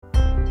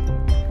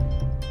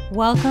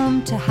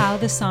Welcome to How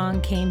the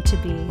Song Came to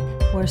Be,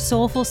 where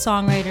soulful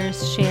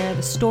songwriters share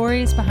the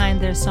stories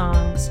behind their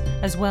songs,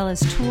 as well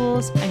as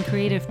tools and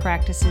creative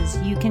practices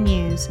you can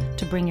use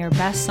to bring your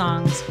best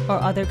songs or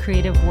other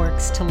creative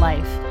works to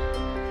life.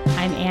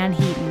 I'm Ann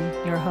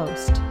Heaton, your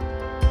host.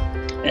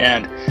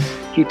 And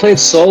he played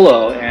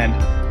solo, and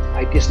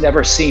I just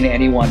never seen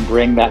anyone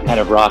bring that kind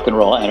of rock and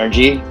roll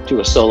energy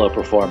to a solo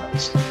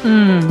performance.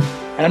 And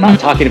I'm not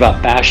talking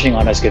about bashing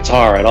on his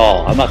guitar at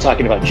all. I'm not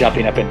talking about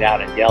jumping up and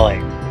down and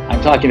yelling.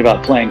 I'm talking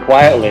about playing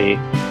quietly,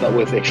 but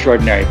with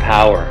extraordinary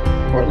power,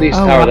 or at least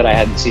power that I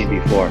hadn't seen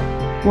before.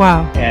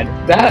 Wow. And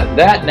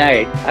that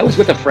night, I was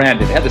with a friend,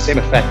 and it had the same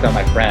effect on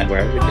my friend,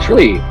 where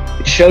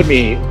it showed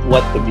me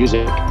what the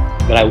music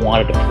that I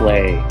wanted to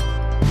play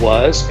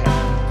was.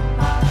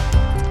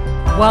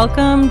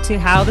 Welcome to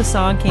How the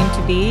Song Came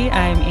to Be.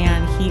 I'm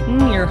Ann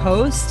Heaton, your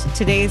host.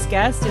 Today's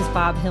guest is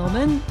Bob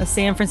Hillman, a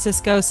San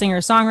Francisco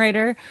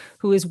singer-songwriter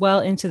who is well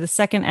into the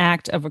second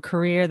act of a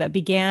career that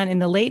began in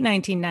the late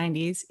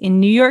 1990s in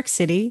New York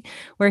City,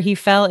 where he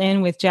fell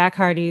in with Jack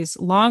Hardy's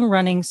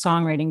long-running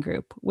songwriting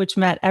group, which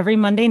met every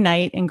Monday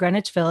night in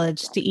Greenwich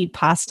Village to eat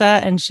pasta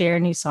and share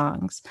new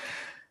songs.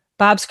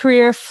 Bob's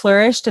career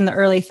flourished in the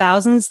early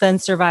thousands, then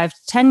survived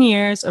 10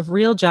 years of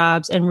real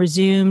jobs and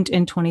resumed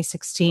in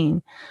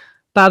 2016.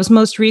 Bob's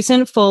most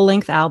recent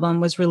full-length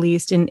album was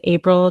released in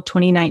April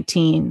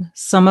 2019.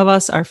 Some of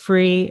Us Are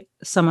Free,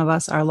 Some of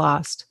Us Are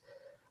Lost.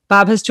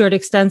 Bob has toured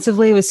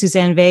extensively with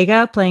Suzanne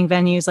Vega, playing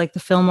venues like the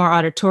Fillmore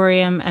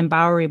Auditorium and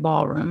Bowery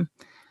Ballroom.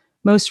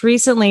 Most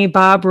recently,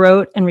 Bob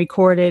wrote and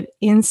recorded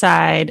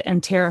Inside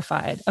and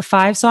Terrified, a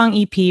 5-song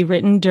EP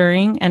written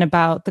during and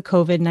about the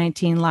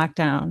COVID-19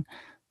 lockdown.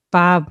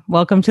 Bob,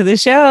 welcome to the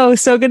show.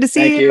 So good to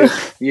see you.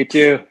 Thank you. You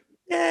too.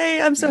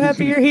 Yay, I'm so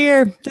happy you're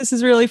here. This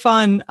is really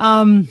fun.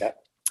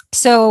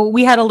 So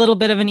we had a little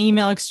bit of an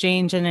email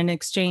exchange and an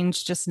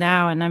exchange just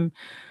now, and I'm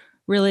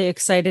really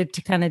excited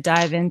to kind of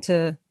dive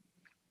into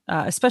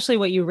especially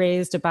what you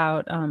raised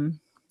about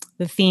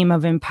the theme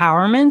of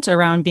empowerment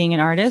around being an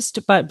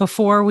artist. But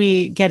before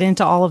we get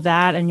into all of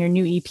that and your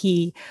new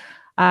EP,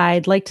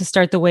 I'd like to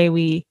start the way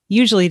we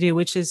usually do,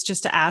 which is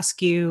just to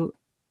ask you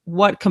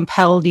what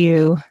compelled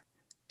you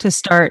to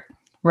start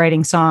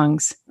writing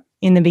songs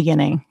in the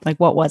beginning. Like,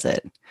 what was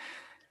it?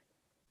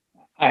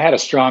 I had a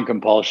strong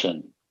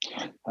compulsion.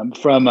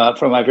 From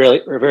my very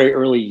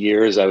early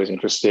years, I was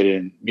interested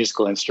in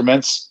musical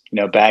instruments,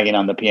 banging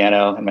on the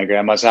piano in my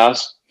grandma's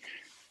house.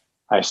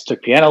 I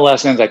took piano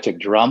lessons. I took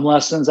drum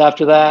lessons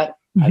after that.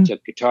 I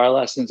took guitar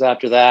lessons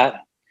after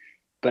that.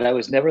 But I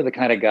was never the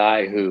kind of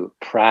guy who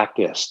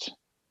practiced,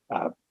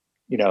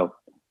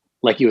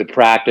 like you would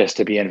practice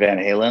to be in Van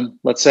Halen,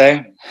 let's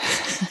say.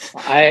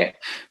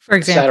 For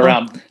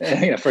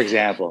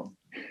example,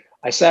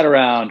 I sat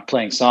around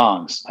playing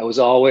songs. I was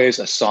always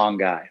a song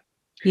guy.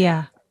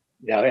 Yeah.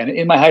 And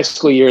in my high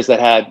school years,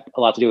 that had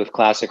a lot to do with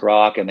classic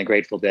rock and the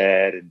Grateful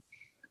Dead and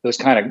those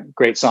kind of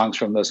great songs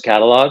from those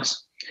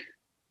catalogs.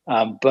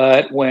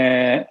 But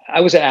when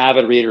I was an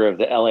avid reader of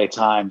the LA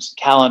Times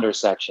calendar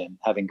section,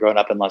 having grown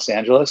up in Los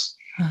Angeles,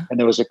 and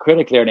there was a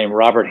critic there named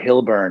Robert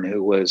Hilburn,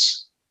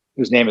 whose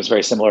name is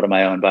very similar to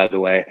my own, by the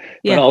way,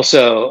 but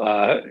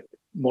also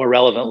more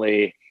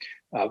relevantly,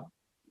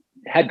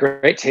 had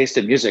great taste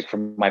in music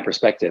from my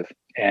perspective.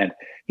 And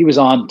he was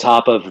on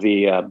top of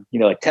the,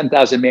 like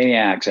 10,000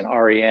 Maniacs and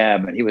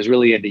REM, and he was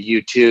really into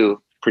U2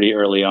 pretty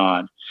early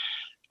on.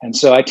 And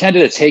so I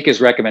tended to take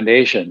his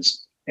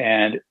recommendations.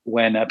 And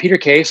when Peter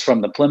Case from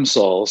the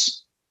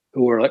Plimsouls,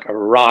 who were like a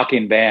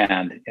rocking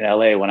band in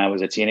LA when I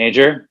was a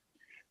teenager,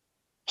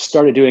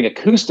 started doing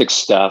acoustic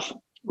stuff,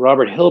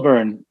 Robert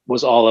Hilburn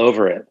was all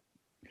over it.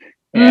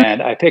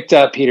 And I picked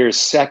up Peter's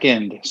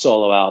second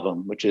solo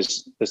album,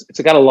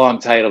 it's got a long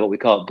title, but we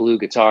call it Blue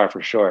Guitar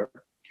for short.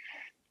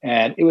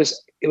 And it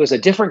was a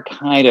different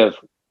kind of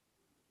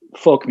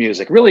folk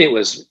music. Really, it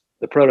was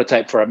the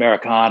prototype for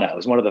Americana. It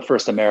was one of the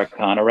first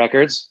Americana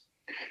records,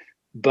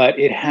 but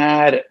it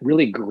had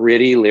really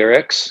gritty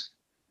lyrics.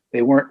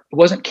 It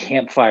wasn't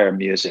campfire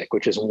music,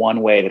 which is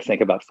one way to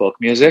think about folk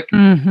music.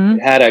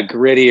 It had a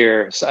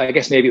grittier, so I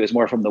guess maybe it was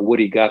more from the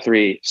Woody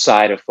Guthrie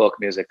side of folk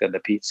music than the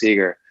Pete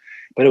Seeger.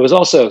 But it was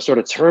also sort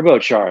of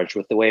turbocharged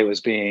with the way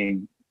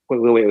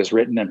it was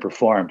written and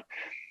performed.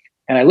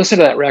 And I listened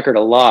to that record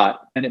a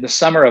lot. And in the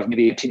summer of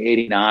maybe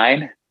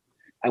 1989,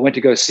 I went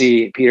to go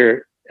see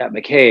Peter at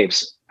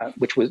McCabe's,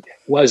 which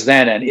was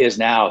then and is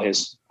now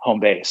his home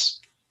base.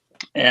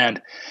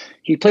 And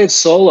he played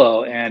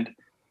solo, and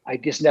I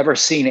just never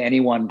seen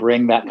anyone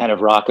bring that kind of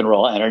rock and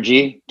roll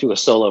energy to a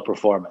solo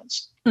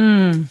performance.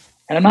 And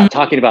I'm not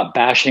talking about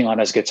bashing on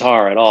his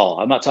guitar at all.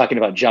 I'm not talking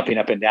about jumping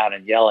up and down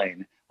and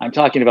yelling. I'm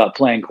talking about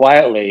playing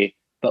quietly,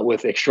 but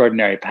with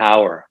extraordinary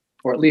power,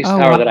 or at least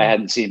power that I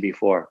hadn't seen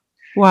before.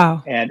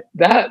 Wow. And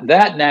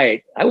that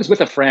night, I was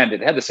with a friend.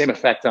 It had the same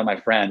effect on my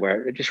friend,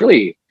 where it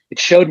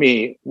showed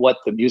me what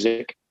the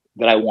music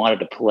that I wanted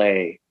to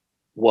play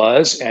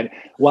was. And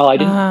while I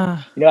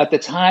didn't, at the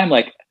time,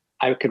 like,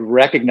 I could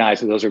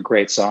recognize that those are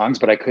great songs,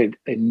 but I could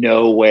in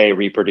no way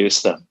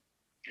reproduce them.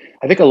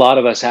 I think a lot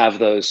of us have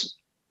those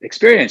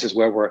experiences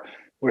where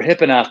we're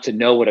hip enough to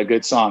know what a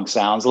good song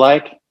sounds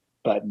like,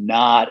 but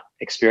not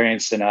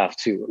experienced enough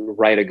to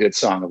write a good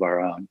song of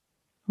our own.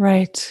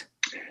 Right.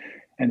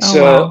 And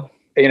so,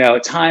 wow.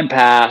 Time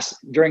passed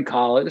during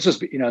college. This was,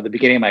 the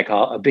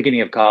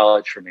beginning of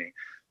college for me.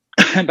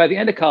 And by the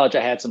end of college,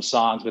 I had some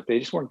songs, but they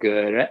just weren't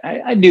good.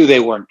 I knew they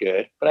weren't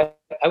good, but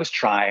I was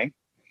trying.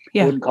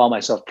 Yeah. I wouldn't call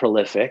myself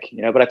prolific,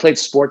 but I played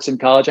sports in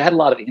college. I had a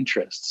lot of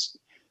interests.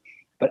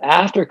 But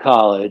after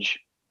college,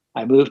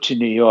 I moved to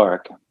New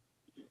York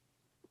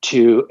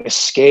to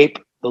escape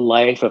the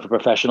life of a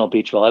professional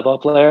beach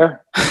volleyball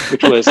player,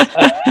 which was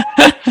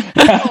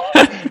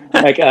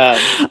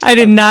I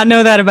did not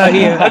know that about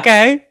you.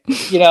 Okay.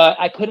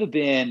 I could have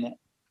been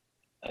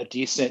a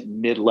decent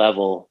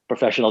mid-level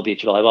professional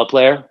beach volleyball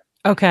player.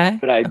 Okay.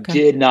 But I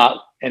did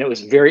not. And it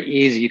was very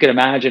easy. You can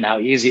imagine how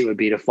easy it would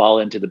be to fall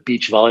into the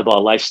beach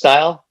volleyball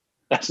lifestyle,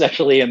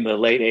 especially in the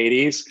late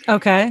 80s.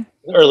 Okay.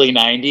 Early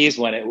 90s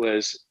when it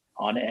was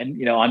on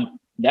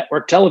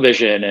network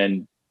television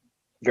and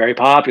very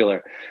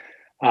popular.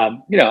 I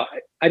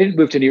didn't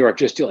move to New York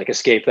just to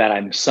escape that.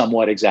 I'm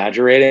somewhat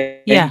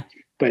exaggerating. Yeah.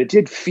 But there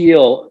did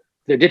feel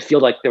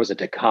like there was a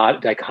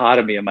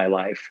dichotomy in my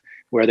life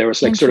where there was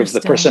sort of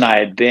the person I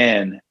had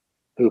been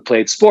who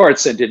played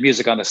sports and did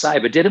music on the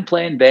side, but didn't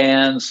play in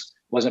bands,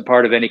 wasn't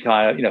part of any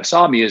kind of,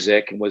 saw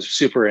music and was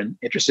super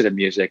interested in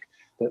music,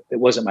 but it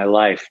wasn't my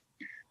life.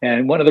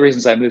 And one of the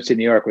reasons I moved to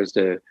New York was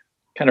to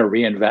kind of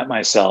reinvent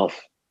myself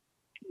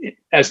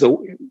as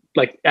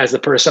the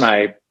person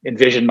I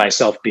envisioned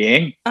myself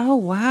being. Oh,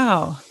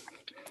 wow.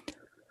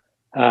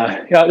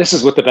 This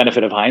is with the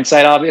benefit of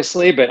hindsight,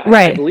 obviously, but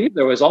I believe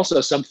there was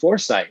also some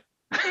foresight.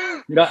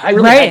 I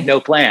really had no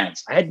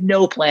plans. I had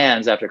no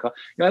plans after college.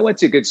 I went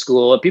to good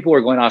school and people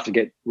were going off to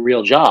get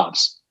real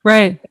jobs.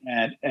 Right.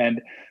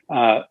 And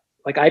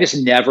I just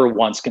never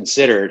once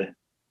considered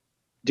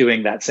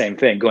doing that same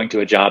thing, going to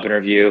a job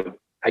interview.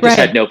 I just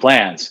had no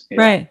plans.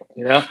 Right.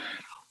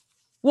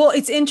 Well,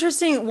 it's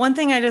interesting. One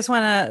thing I just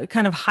want to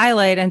kind of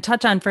highlight and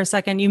touch on for a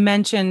second, you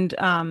mentioned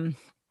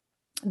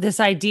this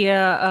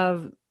idea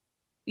of,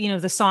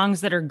 the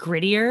songs that are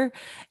grittier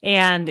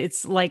and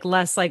it's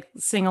less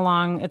sing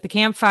along at the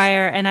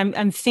campfire. And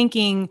I'm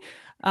thinking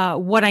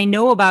what I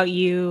know about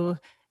you,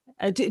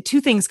 two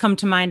things come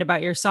to mind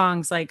about your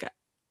songs.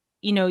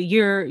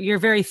 You're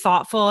very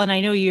thoughtful and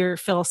I know you're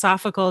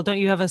philosophical. Don't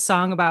you have a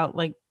song about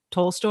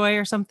Tolstoy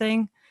or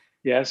something?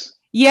 Yes.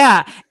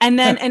 Yeah. And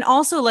then, and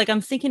also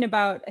I'm thinking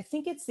about, I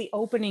think it's the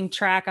opening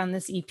track on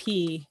this EP.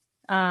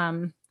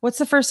 What's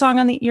the first song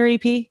on your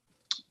EP?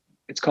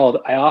 It's called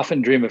I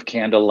Often Dream of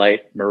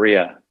Candlelight,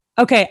 Maria.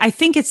 Okay. I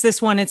think it's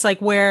this one. It's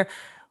where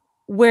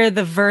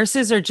the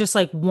verses are just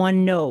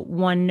one note.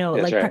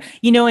 That's right.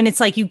 And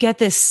it's you get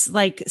this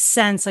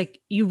sense,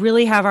 you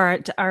really have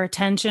our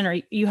attention,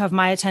 or you have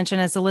my attention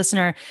as a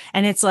listener.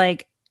 And it's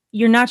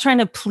you're not trying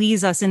to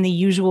please us in the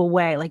usual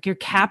way. You're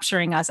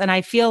capturing us. And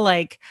I feel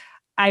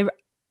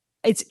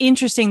it's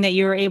interesting that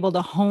you were able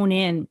to hone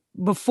in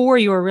before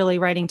you were really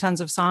writing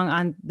tons of song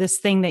on this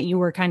thing that you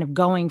were kind of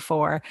going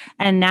for.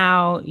 And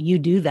now you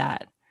do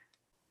that.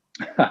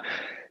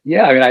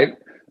 Yeah.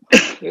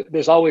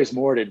 There's always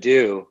more to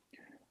do,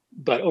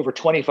 but over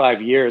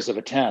 25 years of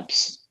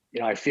attempts,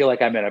 I feel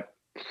like I'm in a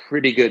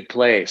pretty good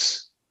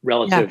place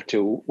relative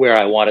to where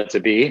I wanted to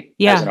be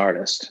as an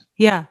artist.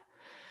 Yeah.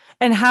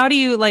 And how do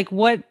you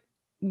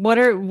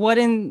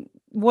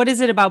what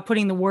is it about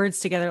putting the words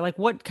together?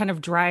 What kind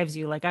of drives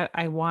you?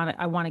 I want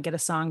to get a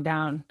song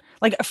down.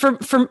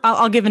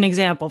 I'll give an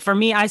example. For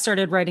me, I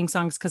started writing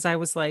songs because I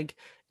was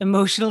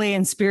emotionally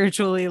and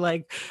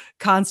spiritually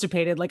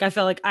constipated. I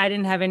felt I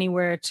didn't have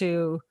anywhere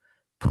to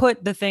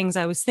put the things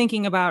I was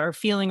thinking about or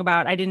feeling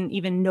about. I didn't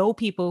even know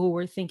people who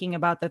were thinking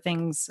about the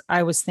things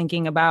I was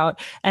thinking about.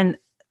 And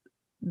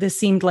this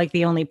seemed like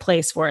the only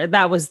place for it.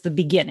 That was the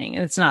beginning.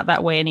 It's not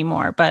that way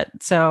anymore. But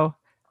so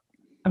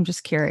I'm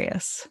just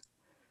curious.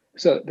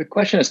 So the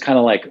question is kind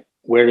of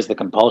where does the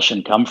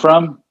compulsion come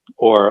from,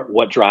 or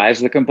what drives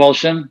the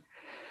compulsion?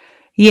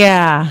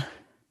 Yeah.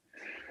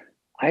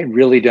 I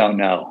really don't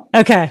know.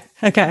 Okay.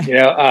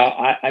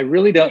 I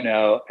really don't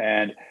know.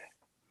 And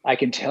I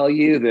can tell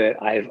you that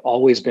I've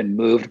always been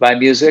moved by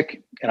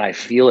music and I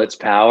feel its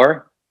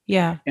power.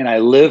 Yeah. And I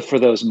live for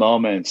those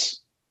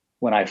moments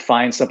when I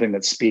find something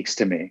that speaks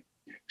to me.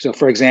 So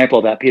for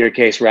example, that Peter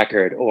Case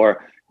record,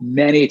 or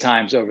many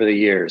times over the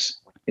years,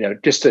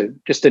 just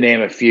to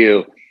name a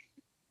few,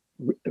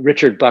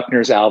 Richard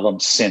Buckner's album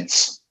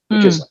Since,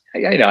 which is,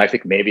 I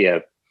think maybe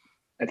at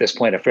this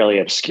point, a fairly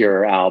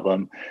obscure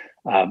album,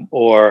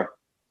 or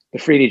the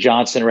Freddie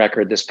Johnson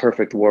record, This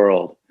Perfect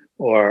World,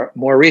 or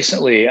more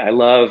recently, I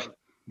love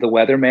The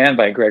Weatherman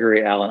by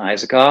Gregory Alan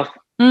Isakov.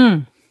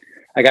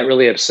 I got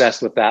really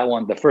obsessed with that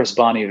one. The first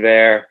Bon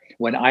Iver,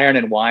 when Iron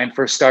and Wine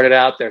first started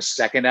out, their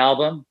second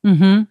album.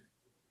 Mm-hmm.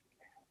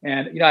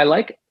 And, I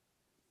like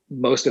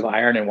most of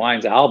Iron and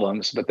Wine's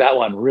albums, but that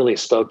one really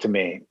spoke to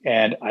me,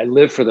 and I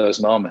live for those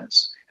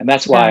moments. And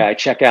that's why I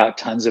check out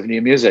tons of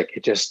new music.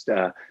 It just,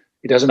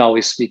 it doesn't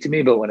always speak to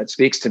me, but when it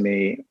speaks to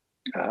me,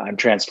 I'm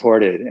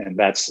transported, and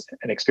that's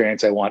an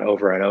experience I want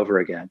over and over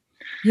again.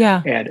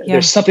 Yeah. And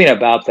there's something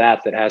about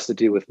that has to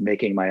do with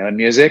making my own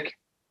music,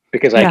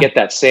 because I get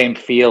that same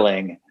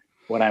feeling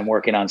when I'm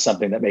working on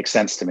something that makes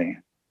sense to me.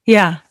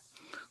 Yeah.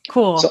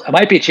 Cool. So I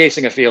might be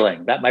chasing a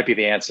feeling. That might be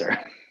the answer.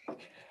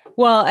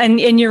 Well,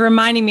 and you're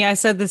reminding me, I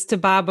said this to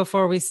Bob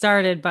before we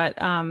started, but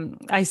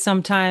I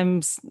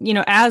sometimes,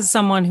 as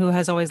someone who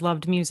has always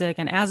loved music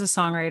and as a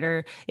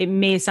songwriter, it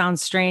may sound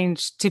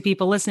strange to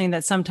people listening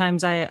that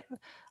sometimes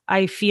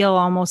I feel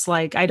almost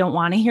like I don't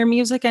want to hear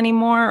music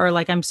anymore, or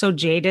like I'm so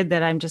jaded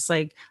that I'm just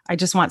like, I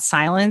just want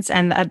silence.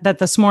 And that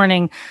this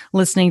morning,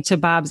 listening to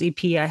Bob's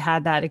EP, I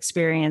had that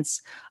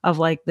experience of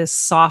like this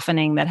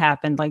softening that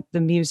happened. Like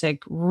the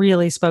music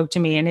really spoke to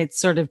me, and it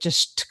sort of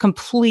just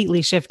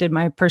completely shifted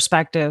my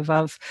perspective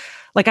of,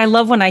 like, I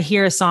love when I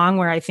hear a song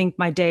where I think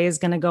my day is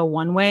going to go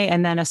one way,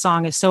 and then a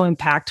song is so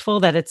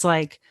impactful that it's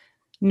like,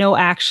 no,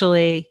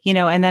 actually,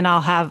 and then I'll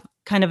have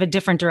kind of a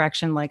different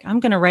direction. Like,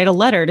 I'm going to write a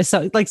letter to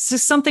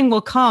just something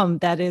will come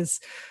that is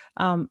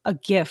a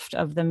gift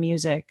of the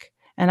music.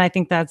 And I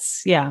think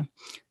that's, yeah.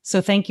 So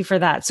thank you for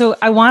that. So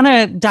I want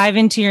to dive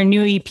into your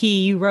new EP.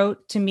 You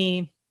wrote to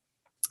me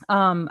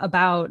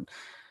about,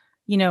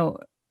 I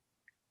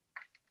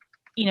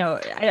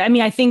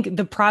think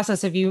the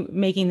process of you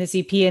making this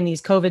EP in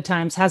these COVID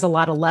times has a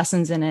lot of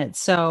lessons in it.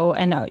 So,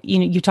 and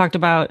you talked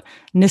about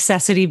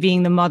necessity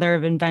being the mother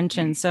of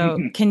invention. So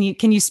can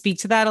you speak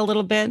to that a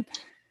little bit?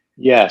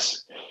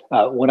 Yes.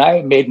 When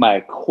I made my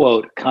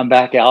quote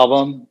comeback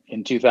album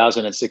in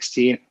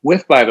 2016,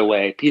 with, by the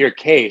way, Peter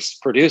Case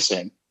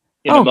producing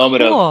in a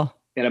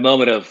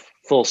moment of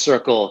full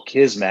circle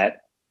kismet.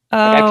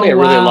 I play a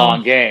really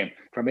long game.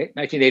 From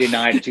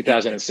 1989 to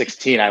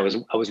 2016, I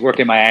was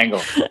working my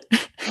angle.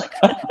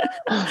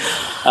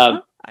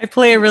 I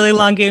play a really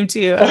long game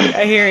too.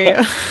 I hear you.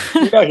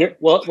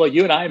 Well,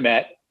 you and I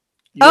met.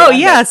 So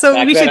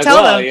we should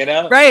tell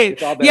them,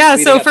 right? Yeah,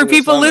 so for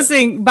people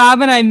listening,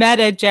 Bob and I met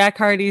at Jack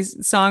Hardy's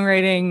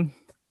songwriting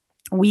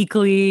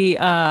weekly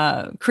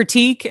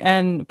critique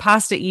and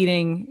pasta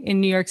eating in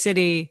New York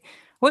City.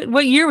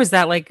 What year was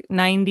that? Like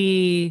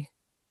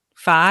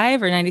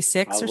 95 or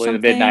 96 or something? The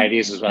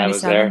mid-90s is when 97? I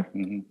was there.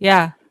 Mm-hmm.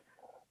 Yeah.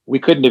 We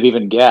couldn't have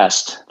even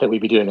guessed that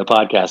we'd be doing a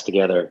podcast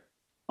together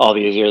all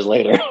these years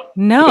later.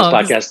 No.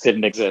 Because podcasts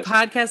didn't exist.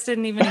 Podcasts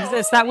didn't even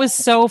exist. That was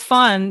so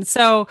fun.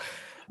 So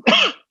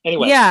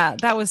anyway. Yeah,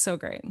 that was so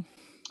great.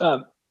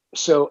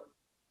 So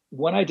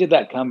when I did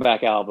that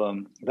comeback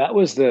album, that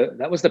was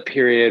the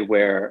period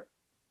where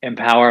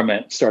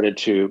empowerment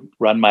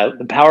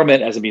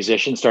as a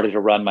musician started to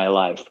run my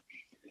life.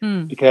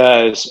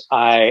 Because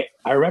I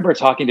remember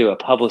talking to a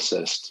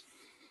publicist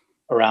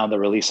around the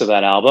release of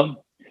that album,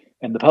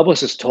 and the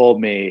publicist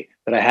told me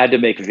that I had to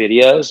make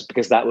videos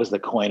because that was the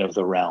coin of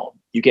the realm.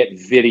 You get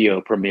video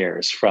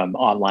premieres from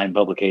online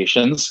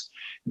publications.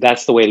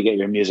 That's the way to get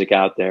your music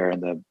out there in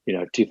the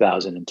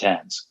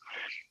 2010s.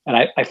 And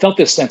I felt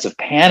this sense of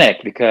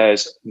panic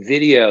because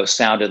video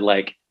sounded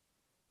like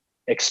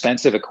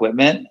expensive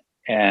equipment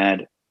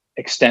and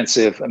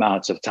extensive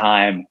amounts of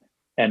time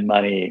and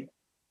money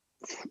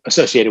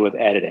associated with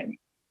editing.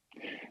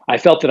 I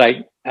felt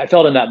in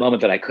that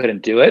moment that I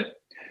couldn't do it.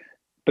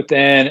 But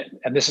then,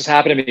 and this has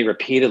happened to me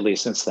repeatedly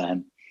since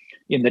then,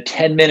 in the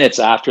 10 minutes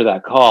after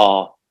that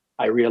call,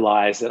 I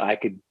realized that I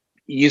could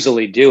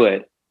easily do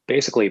it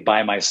basically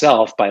by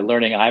myself by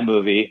learning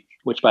iMovie,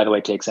 which, by the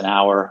way, takes an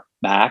hour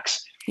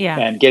max. Yeah.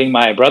 And getting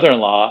my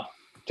brother-in-law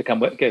to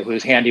come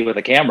who's handy with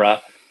a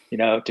camera,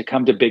 to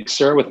come to Big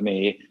Sur with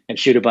me and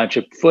shoot a bunch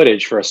of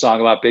footage for a song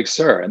about Big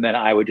Sur. And then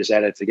I would just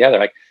edit it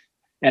together.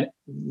 And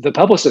the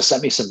publicist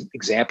sent me some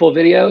example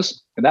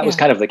videos, and that was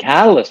kind of the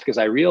catalyst, because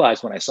I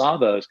realized when I saw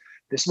those,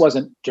 this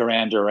wasn't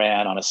Duran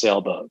Duran on a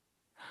sailboat.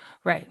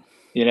 Right.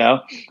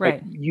 Right.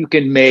 Like, you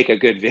can make a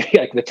good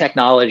video. Like, the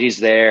technology's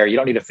there. You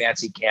don't need a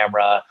fancy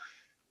camera.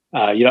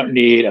 You don't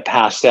need a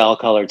pastel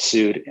colored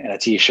suit and a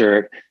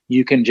t-shirt.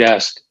 You can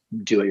just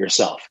do it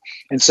yourself.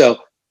 And so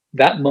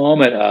that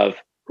moment of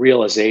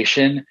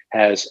realization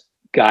has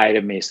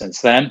guided me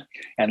since then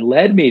and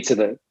led me to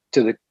the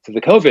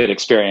COVID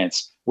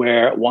experience,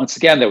 where once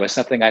again, there was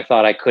something I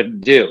thought I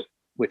couldn't do,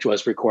 which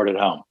was record at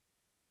home.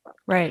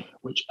 Right.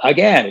 Which,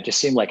 again, it just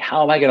seemed like,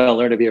 how am I going to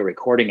learn to be a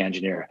recording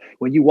engineer?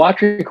 When you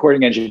watch a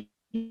recording engineer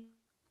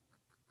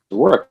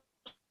work,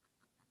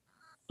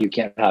 you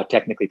can't know how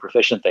technically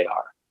proficient they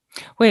are.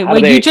 Wait,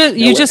 you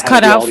just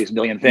cut out all these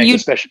million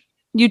things,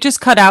 you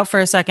just cut out for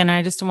a second.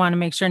 I just want to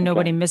make sure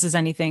nobody misses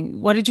anything.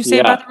 What did you say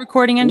about the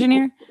recording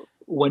engineer?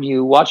 When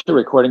you watch the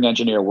recording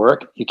engineer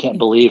work, you can't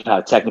believe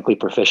how technically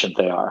proficient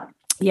they are.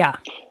 Yeah.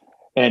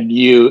 And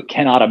you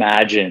cannot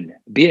imagine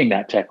being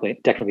that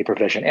technically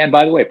proficient. And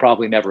by the way,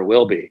 probably never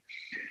will be.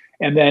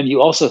 And then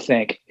you also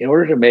think, in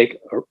order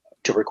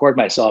to record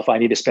myself, I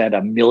need to spend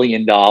 $1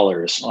 million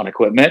on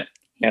equipment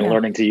and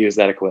learning to use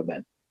that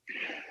equipment.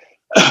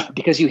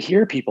 Because you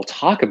hear people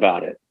talk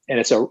about it, and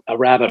it's a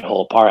rabbit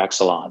hole par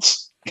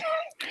excellence.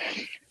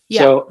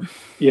 So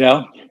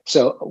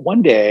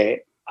one day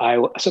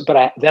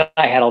then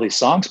I had all these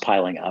songs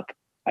piling up.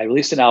 I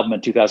released an album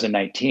in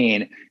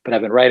 2019, but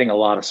I've been writing a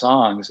lot of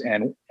songs.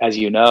 And as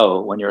you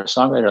know, when you're a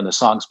songwriter and the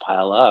songs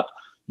pile up,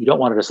 you don't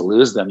want to just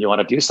lose them. You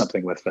want to do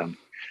something with them.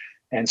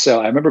 And so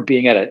I remember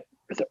being at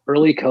the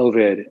early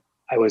COVID,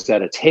 I was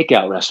at a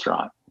takeout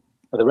restaurant.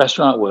 The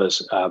restaurant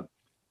was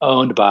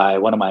owned by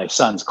one of my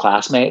son's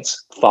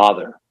classmates'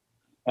 father.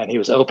 And he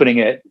was opening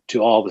it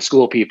to all the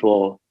school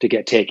people to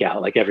get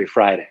takeout like every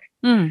Friday.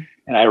 Mm.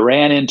 And I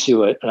ran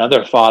into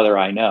another father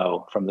I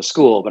know from the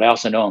school, but I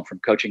also know him from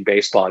coaching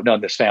baseball. I've known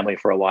this family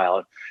for a while.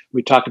 And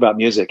we talked about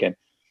music. And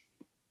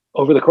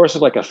over the course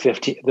of like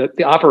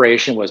the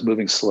operation was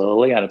moving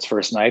slowly on its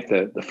first night.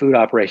 The food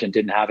operation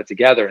didn't have it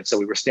together. And so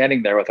we were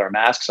standing there with our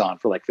masks on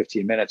for like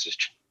 15 minutes,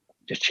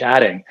 just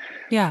chatting.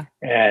 Yeah.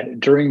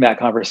 And during that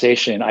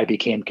conversation, I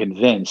became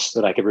convinced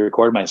that I could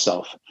record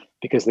myself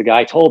because the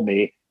guy told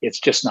me, it's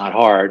just not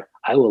hard.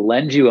 I will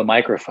lend you a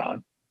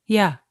microphone.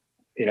 Yeah.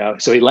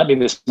 So he lent me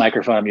this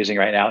microphone I'm using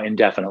right now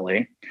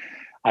indefinitely.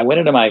 I went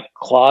into my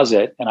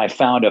closet and I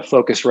found a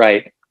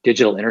Focusrite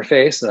digital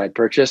interface that I'd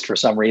purchased for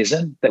some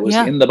reason that was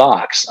in the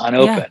box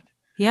unopened.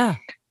 Yeah.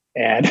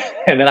 And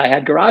then I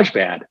had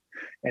GarageBand.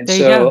 And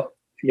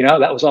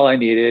that was all I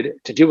needed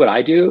to do what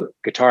I do,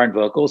 guitar and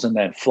vocals, and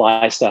then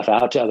fly stuff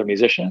out to other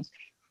musicians.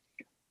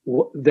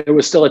 There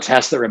was still a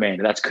test that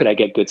remained. That's, could I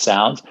get good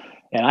sounds?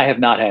 And I have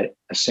not had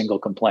a single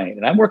complaint.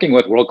 And I'm working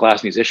with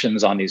world-class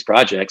musicians on these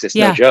projects. It's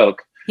no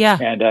joke. Yeah.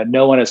 And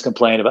no one has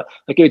complained about,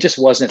 like, it just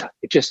wasn't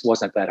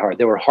that hard.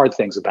 There were hard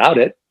things about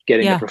it,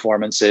 getting the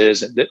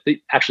performances, and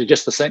actually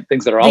just the same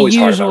things that are always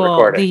hard about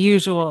recording. The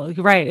usual,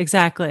 right,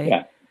 exactly.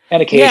 Yeah.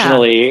 And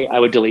occasionally I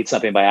would delete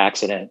something by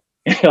accident.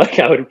 Like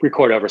I would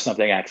record over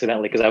something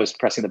accidentally because I was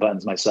pressing the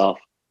buttons myself.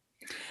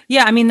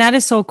 Yeah. I mean, that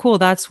is so cool.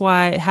 That's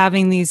why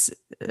having these,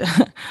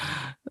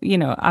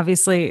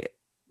 obviously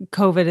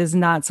COVID is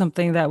not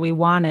something that we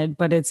wanted,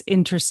 but it's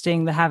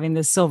interesting that having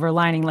this silver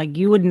lining, like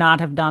you would not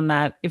have done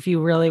that if you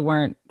really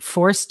weren't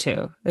forced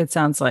to. It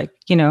sounds like,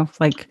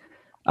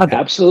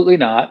 Absolutely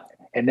not.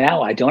 And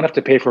now I don't have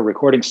to pay for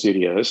recording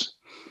studios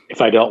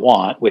if I don't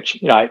want,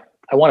 which,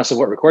 I want to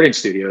support recording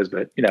studios,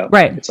 but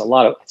it's a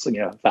lot of,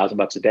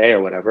 $1,000 a day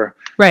or whatever.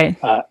 Right.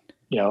 At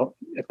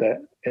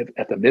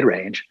the mid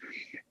range.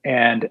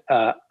 And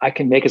I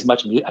can make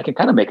I can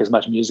kind of make as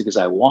much music as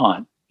I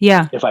want.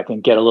 Yeah. If I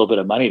can get a little bit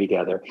of money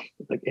together,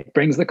 like it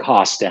brings the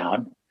cost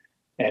down,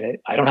 and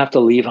I don't have to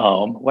leave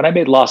home. When I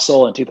made Lost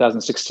Soul in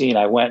 2016,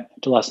 I went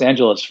to Los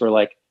Angeles for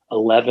like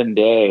 11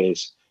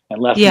 days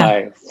and left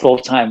my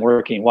full-time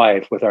working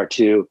wife with our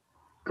 2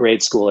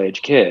 grade school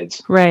age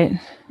kids. Right.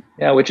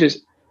 Yeah.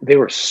 They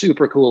were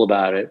super cool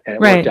about it, and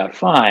it worked out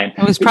fine.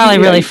 It was probably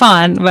really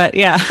fun, but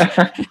yeah.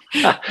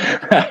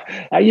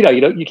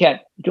 You can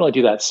only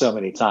do that so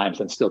many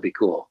times and still be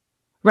cool.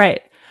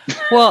 Right.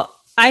 Well,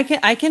 I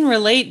can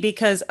relate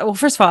because, well,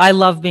 first of all, I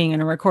love being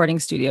in a recording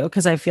studio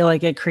because I feel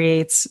like it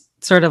creates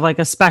sort of like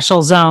a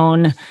special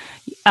zone,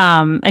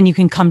 and you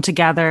can come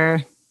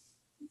together,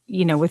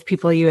 with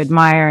people you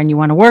admire and you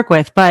want to work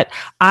with. But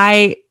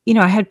I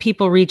had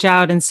people reach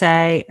out and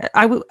say,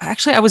 I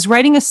was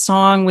writing a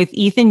song with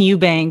Ethan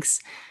Eubanks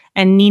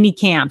and Nene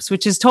Camps,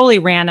 which is totally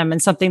random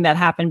and something that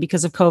happened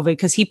because of COVID,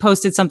 because he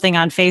posted something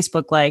on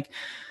Facebook like,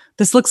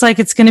 this looks like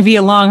it's going to be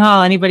a long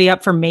haul. Anybody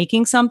up for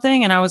making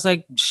something? And I was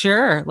like,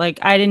 sure. Like,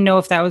 I didn't know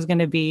if that was going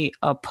to be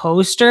a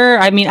poster.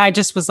 I mean, I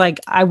just was like,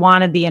 I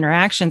wanted the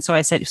interaction. So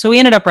I said, so we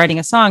ended up writing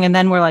a song, and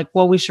then we're like,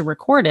 well, we should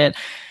record it.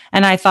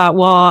 And I thought,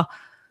 well,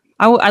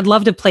 I'd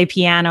love to play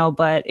piano,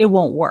 but it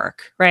won't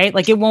work, right?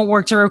 Like it won't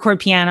work to record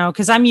piano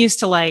because I'm used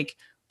to like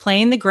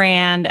playing the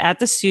grand at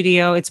the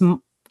studio. It's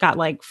got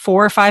like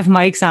 4 or 5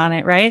 mics on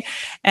it, right?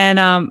 And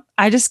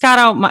I just got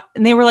out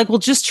and they were like, well,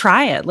 just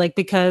try it. Like,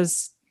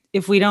 because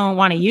if we don't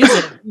want to use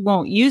it, we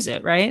won't use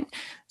it, right?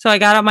 So I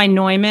got out my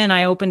Neumann,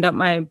 I opened up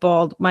my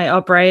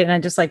upright, and I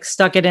just like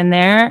stuck it in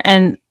there.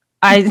 And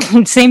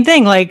same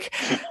thing, like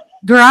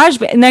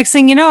GarageBand. Next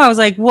thing you know, I was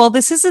like, well,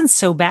 this isn't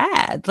so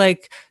bad.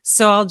 Like,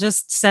 so I'll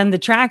just send the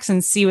tracks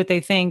and see what they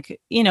think,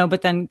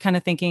 but then kind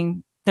of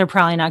thinking they're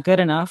probably not good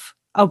enough.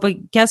 Oh,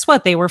 but guess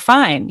what? They were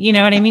fine. You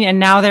know what I mean? And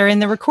now they're in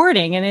the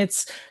recording, and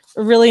it's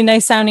a really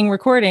nice sounding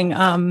recording.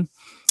 And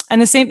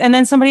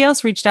then somebody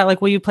else reached out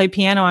like, will you play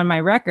piano on my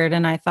record?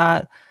 And I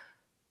thought,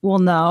 well,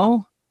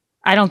 no,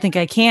 I don't think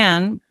I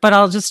can, but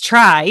I'll just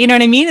try, you know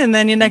what I mean? And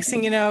then the next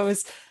thing you know, it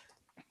was,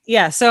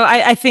 So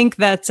I think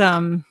that,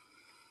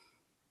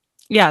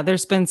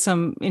 there's been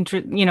some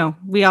interest,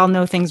 we all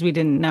know things we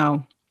didn't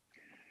know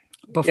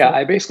before. Yeah.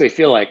 I basically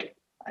feel like,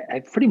 I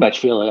pretty much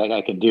feel like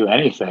I can do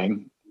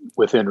anything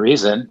within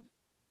reason.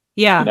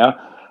 Yeah.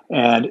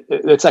 And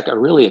it's like a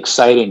really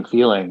exciting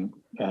feeling,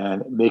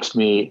 and it makes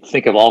me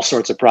think of all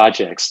sorts of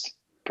projects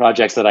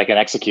that I can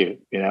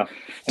execute,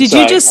 Did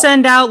you just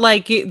send out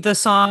like the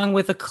song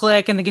with a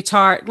click and the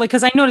guitar? Like,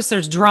 cause I noticed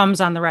there's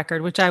drums on the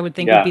record, which I would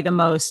think would be the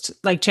most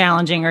like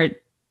challenging, or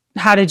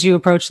how did you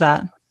approach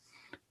that?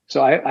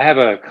 So I have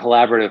a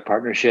collaborative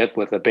partnership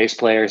with a bass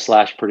player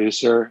 /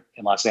 producer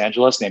in Los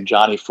Angeles named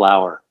Johnny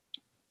Flower.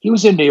 He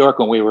was in New York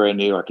when we were in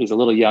New York. He's a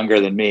little younger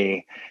than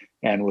me.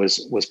 and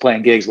was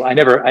playing gigs. I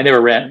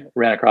never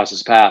ran across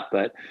his path,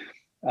 but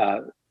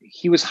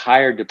he was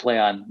hired to play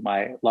on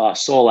my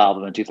Lost Soul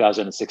album in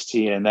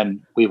 2016, and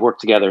then we've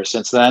worked together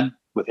since then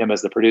with him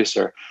as the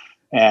producer.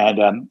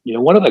 And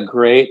one of the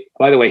great,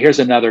 by the way, here's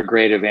another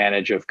great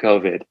advantage of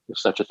COVID, if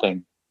such a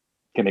thing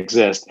can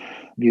exist.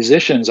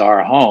 Musicians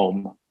are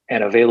home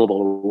and available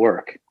to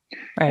work.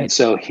 Right. And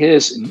so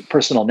his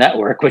personal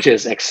network, which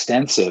is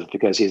extensive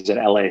because he's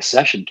an LA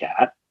session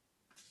cat,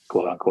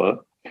 quote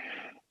unquote,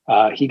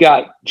 he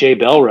got Jay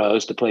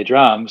Belrose to play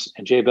drums.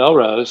 And Jay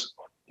Belrose,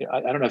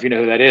 I don't know if you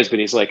know who that is, but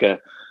he's like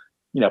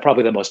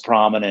probably the most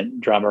prominent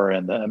drummer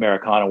in the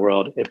Americana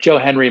world. If Joe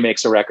Henry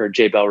makes a record,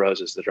 Jay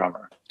Belrose is the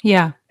drummer.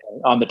 Yeah.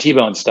 On the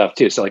T-Bone stuff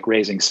too. So like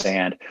Raising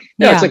Sand.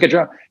 It's like a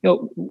drum.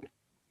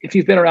 If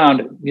you've been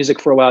around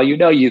music for a while,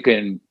 you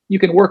can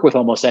work with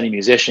almost any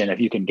musician if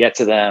you can get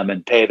to them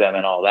and pay them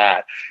and all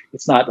that.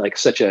 It's not like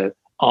such an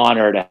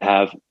honor to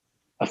have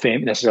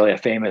necessarily a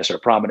famous or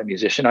prominent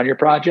musician on your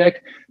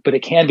project, but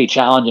it can be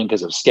challenging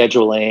because of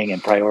scheduling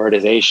and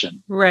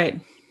prioritization. Right.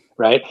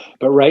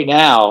 But right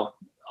now,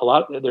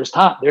 there's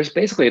time.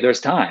 There's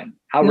time.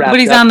 How wrapped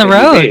Nobody's up on the can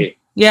you road. be?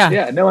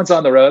 Yeah. No one's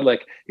on the road.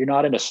 Like, you're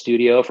not in a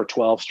studio for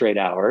 12 straight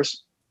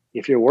hours.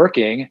 If you're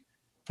working,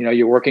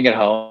 you're working at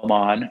home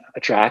on a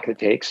track that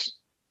takes,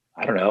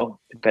 I don't know,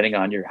 depending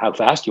on how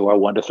fast you are,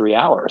 1 to 3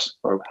 hours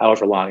or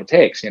however long it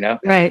takes,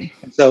 Right.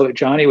 And so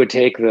Johnny would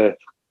I'd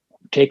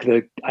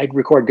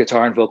record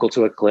guitar and vocal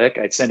to a click.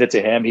 I'd send it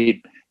to him.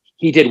 He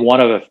did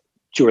one of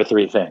 2 or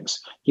 3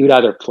 things. He would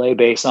either play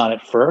bass on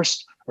it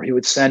first, or he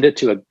would send it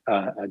to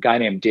a guy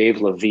named Dave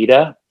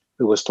LaVita,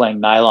 who was playing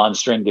nylon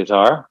string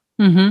guitar.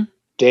 Mm-hmm.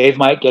 Dave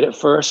might get it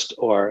first,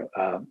 or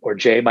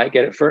Jay might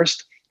get it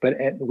first, but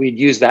we'd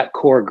use that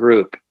core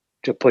group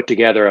to put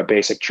together a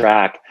basic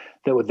track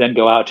that would then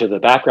go out to the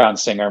background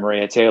singer,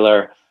 Maria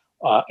Taylor,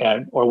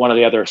 or one of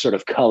the other sort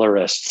of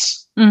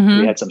colorists.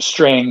 Mm-hmm. We had some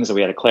strings, and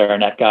we had a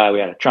clarinet guy, we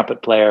had a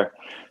trumpet player,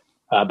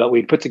 but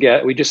we'd put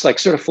together, we just like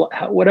sort of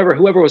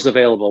whoever was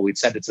available, we'd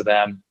send it to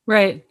them.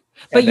 Right.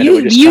 But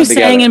you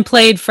sang and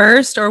played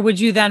first, or would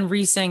you then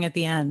re-sing at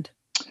the end?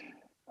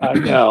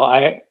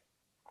 No,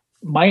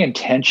 my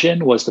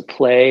intention was to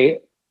play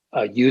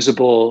a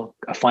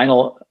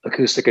final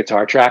acoustic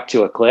guitar track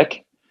to a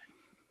click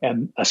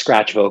and a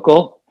scratch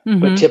vocal. Mm-hmm.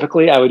 But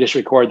typically I would just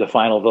record the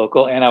final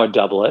vocal and I would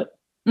double it.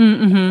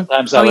 Mm-hmm.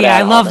 Sometimes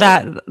I love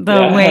that.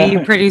 The way you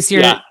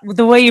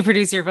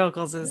produce your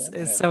vocals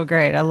is so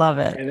great. I love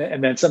it.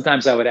 And then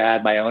sometimes I would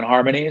add my own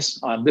harmonies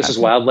on This Is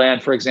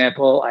Wildland, for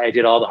example. I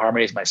did all the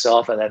harmonies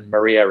myself, and then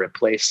Maria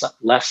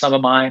left some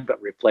of mine,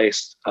 but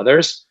replaced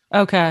others.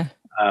 Okay.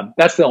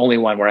 That's the only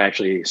one where I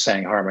actually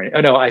sang harmony.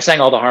 Oh no, I sang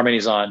all the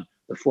harmonies on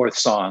the 4th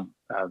song.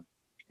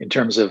 In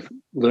terms of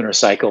Lunar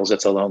Cycles,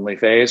 It's a Lonely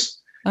Phase.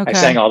 Okay. I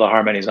sang all the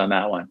harmonies on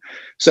that one.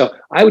 So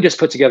I would just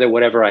put together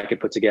whatever I could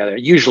put together.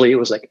 Usually it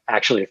was like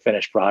actually a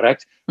finished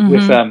product.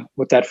 Mm-hmm.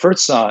 With that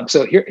first song.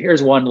 So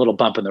here's one little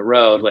bump in the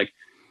road. Like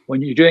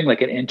when you're doing like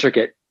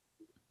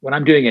when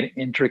I'm doing an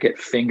intricate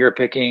finger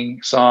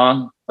picking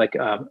song, like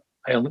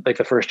like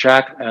the first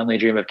track, I Only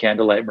Dream of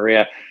Candlelight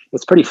Maria,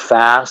 it's pretty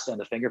fast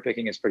and the finger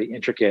picking is pretty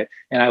intricate.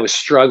 And I was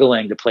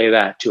struggling to play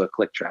that to a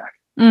click track.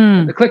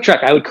 The click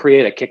track, I would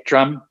create a kick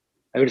drum.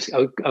 I would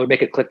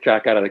make a click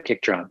track out of the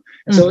kick drum.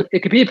 And so it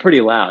could be pretty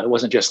loud. It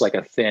wasn't just like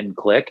a thin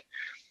click,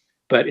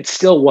 but it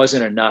still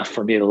wasn't enough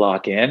for me to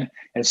lock in.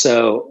 And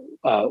so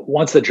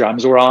once the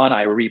drums were on,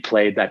 I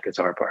replayed that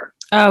guitar part.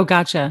 Oh,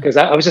 gotcha. Because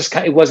I was just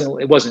it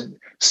wasn't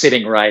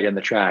sitting right in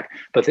the track.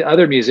 But the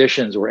other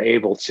musicians were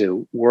able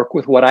to work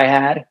with what I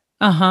had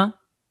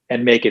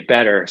and make it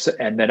better.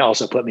 And then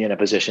also put me in a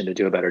position to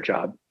do a better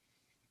job.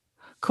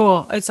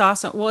 Cool. It's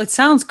awesome. Well, it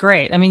sounds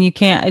great. I mean,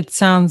 it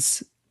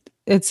sounds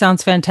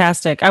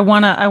fantastic. I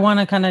want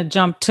to kind of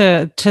jump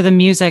to the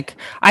music.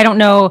 I don't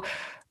know.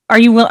 Are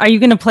you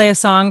going to play a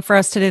song for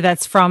us today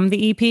that's from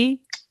the EP?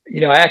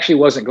 I actually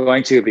wasn't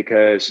going to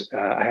because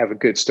I have a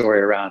good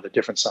story around a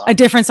different song. A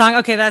different song?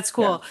 Okay, that's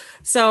cool. Yeah.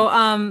 So,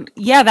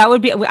 that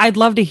would be, I'd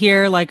love to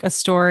hear like a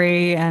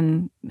story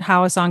and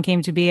how a song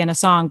came to be in a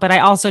song. But I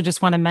also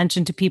just want to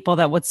mention to people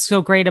that what's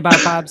so great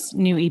about Bob's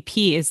new EP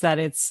is that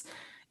it's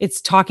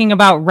talking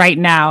about right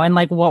now and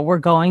like what we're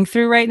going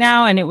through right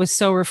now. And it was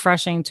so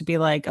refreshing to be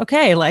like,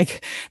 okay,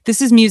 like this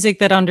is music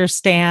that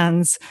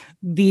understands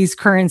these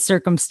current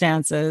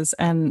circumstances.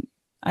 And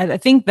I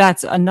think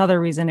that's another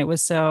reason it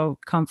was so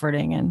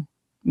comforting and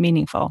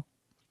meaningful.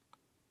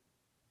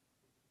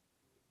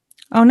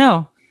 Oh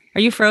no.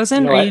 Are you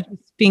frozen? Or are you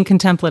just being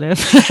contemplative?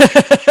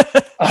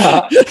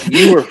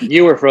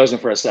 You were frozen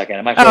for a second.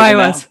 Am I frozen? Oh, I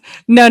was.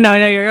 No,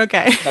 you're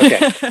okay.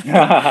 Okay.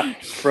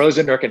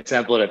 Frozen or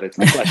contemplative? It's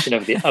the question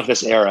of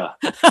this era.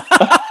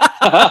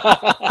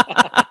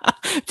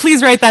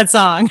 Please write that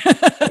song.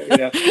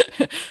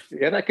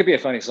 Yeah, that could be a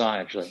funny song,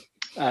 actually.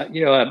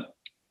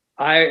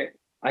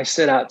 I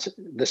set out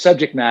the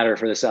subject matter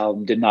for this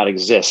album did not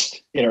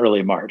exist in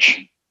early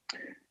March.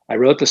 I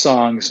wrote the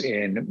songs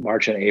in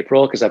March and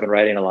April because I've been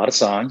writing a lot of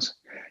songs,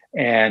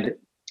 and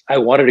I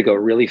wanted to go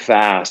really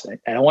fast, and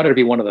I wanted to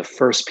be one of the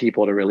first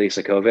people to release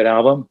a COVID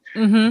album.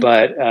 Mm-hmm.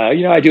 But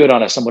I do it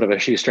on a somewhat of a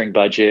shoestring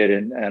budget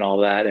and all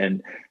that,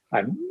 and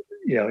I'm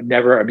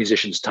never a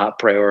musician's top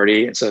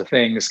priority, and so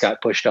things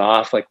got pushed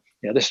off. Like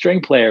the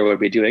string player would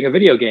be doing a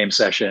video game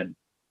session.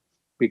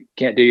 We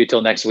can't do you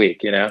till next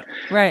week,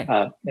 Right.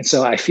 And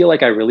so I feel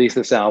like I released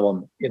this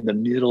album in the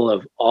middle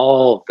of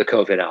all the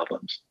COVID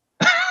albums.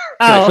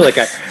 I feel like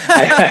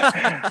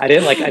I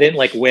didn't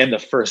like win the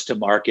first to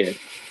market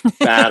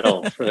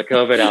battle for the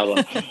COVID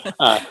album.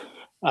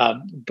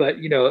 But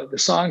the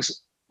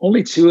songs,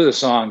 only two of the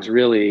songs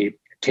really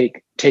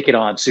take it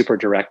on super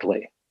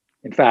directly.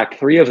 In fact,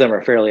 three of them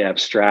are fairly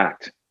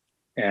abstract,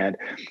 and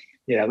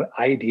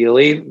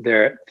ideally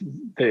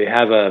they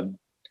have a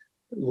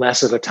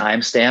less of a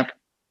timestamp.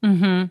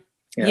 Mm-hmm.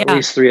 At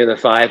least three of the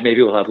five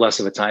maybe will have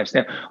less of a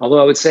timestamp.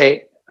 Although I would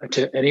say,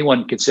 to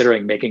anyone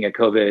considering making a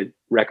COVID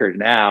record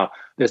now,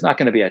 there's not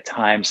going to be a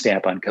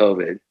timestamp on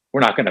COVID.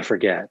 We're not going to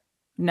forget.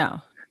 No.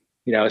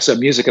 So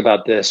music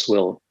about this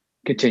will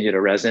continue to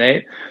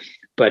resonate,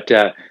 but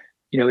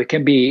it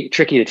can be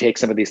tricky to take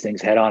some of these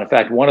things head on. In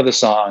fact, one of the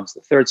songs,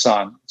 the third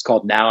song, it's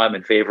called "Now I'm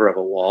in Favor of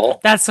a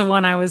Wall." That's the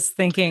one I was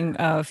thinking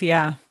of.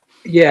 Yeah.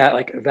 Yeah,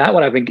 like that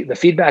one. I've been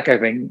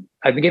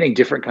getting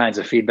different kinds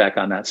of feedback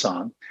on that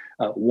song.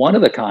 One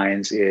of the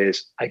kinds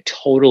is, I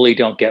totally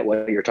don't get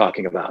what you're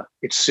talking about.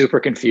 It's super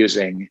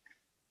confusing.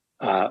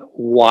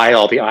 Why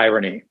all the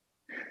irony?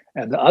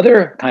 And the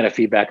other kind of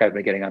feedback I've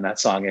been getting on that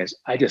song is,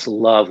 I just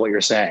love what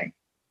you're saying.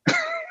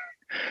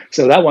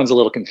 So that one's a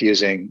little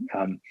confusing.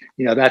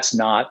 That's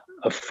not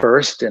a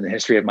first in the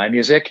history of my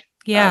music.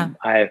 Yeah.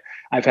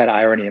 I've had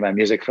irony in my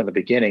music from the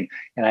beginning,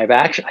 and I'd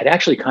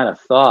actually kind of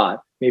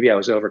thought, maybe I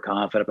was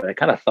overconfident, but I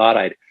kind of thought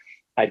I'd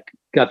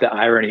got the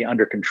irony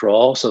under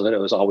control so that it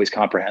was always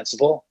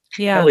comprehensible.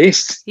 Yeah. At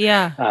least.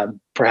 Yeah.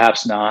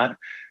 Perhaps not.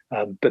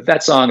 But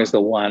that song is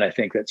the one I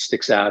think that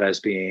sticks out as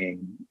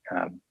being,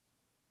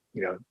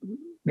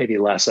 maybe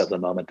less of the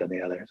moment than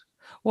the others.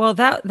 Well,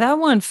 that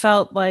one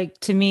felt like,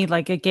 to me,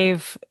 like it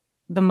gave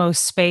the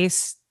most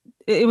space.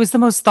 It was the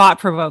most thought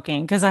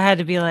provoking, because I had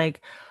to be like,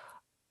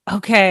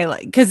 okay,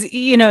 like, because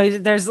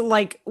there's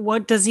like,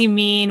 what does he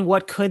mean?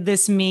 What could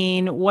this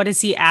mean? What is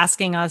he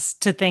asking us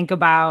to think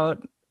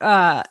about?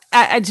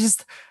 It's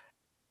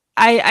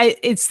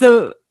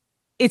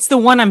the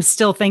one I'm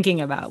still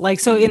thinking about. Like,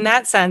 so in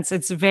that sense,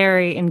 it's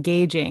very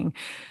engaging.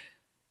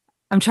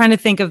 I'm trying to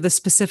think of the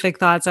specific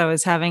thoughts I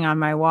was having on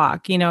my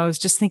walk. I was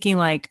just thinking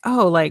like,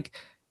 oh, like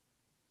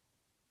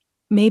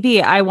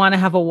maybe I want to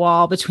have a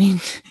wall between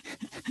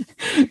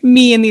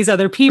me and these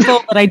other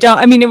people, but I don't.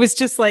 I mean, it was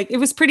just like, it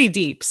was pretty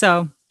deep.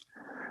 So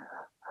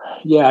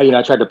yeah,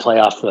 I tried to play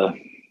off the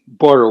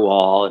border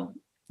wall and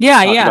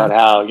talk about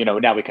how,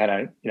 now we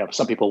kind of,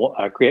 some people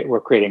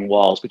we're creating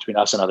walls between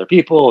us and other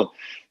people.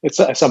 It's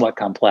a somewhat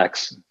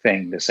complex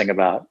thing to sing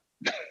about.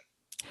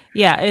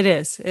 Yeah, it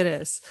is. It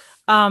is.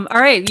 All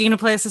right. You going to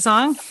play us a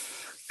song?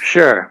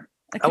 Sure.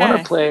 Okay. I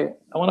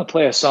want to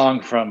play a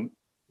song from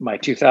my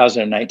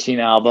 2019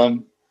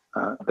 album.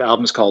 The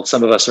album's called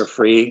 "Some of Us Are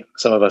Free,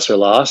 Some of Us Are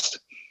Lost."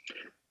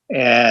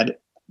 And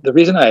the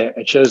reason I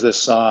chose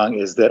this song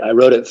is that I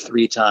wrote it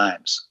 3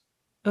 times.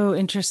 Oh,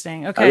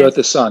 interesting. Okay. I wrote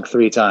this song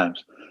 3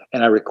 times,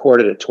 and I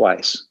recorded it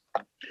twice.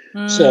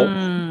 So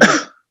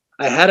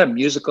I had a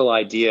musical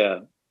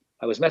idea.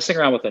 I was messing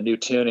around with a new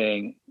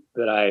tuning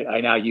that I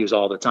now use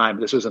all the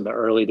time. This was in the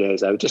early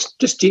days. I was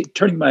just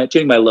tuning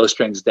my low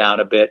strings down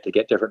a bit to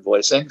get different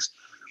voicings.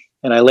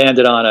 And I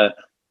landed on a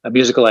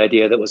musical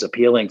idea that was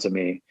appealing to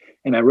me.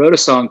 And I wrote a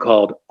song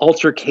called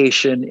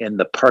 "Altercation in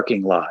the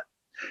Parking Lot."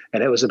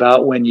 And it was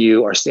about when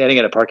you are standing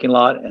in a parking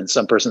lot and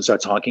some person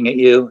starts honking at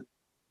you,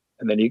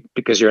 and then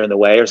because you're in the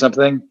way or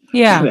something.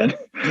 Yeah. And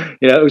then,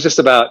 it was just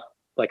about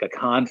like a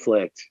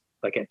conflict,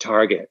 like at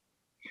Target.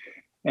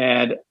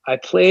 And I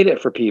played it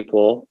for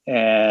people,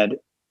 and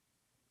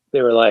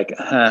they were like,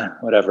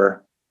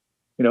 whatever.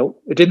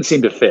 It didn't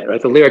seem to fit,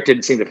 right? The lyric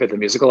didn't seem to fit the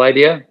musical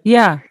idea.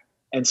 Yeah.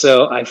 And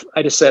so I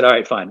just said, all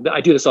right, fine.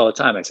 I do this all the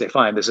time. I say,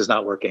 fine, this is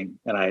not working.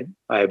 And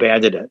I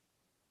abandoned it.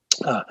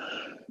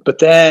 But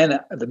then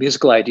the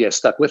musical idea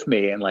stuck with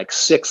me. And like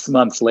 6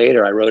 months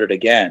later, I wrote it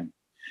again.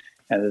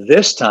 And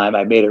this time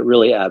I made it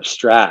really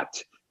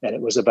abstract. And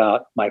it was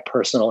about my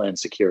personal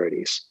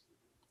insecurities.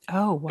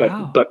 Oh,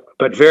 wow.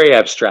 But very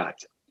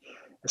abstract.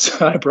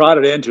 So I brought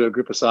it into a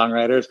group of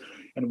songwriters.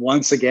 And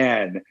once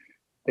again,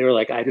 they were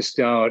like, I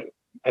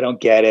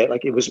don't get it.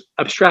 Like, it was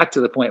abstract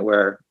to the point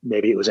where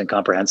maybe it was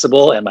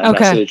incomprehensible and my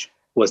message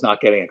was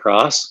not getting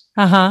across.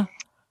 Uh-huh.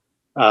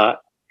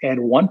 And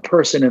one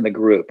person in the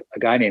group, a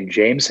guy named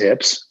James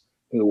Hips,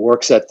 who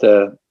works up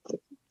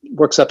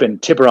in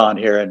Tiburon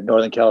here in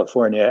Northern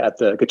California at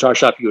the guitar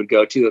shop you would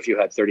go to if you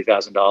had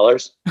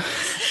 $30,000.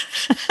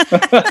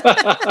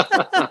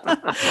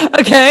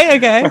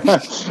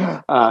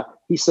 Okay.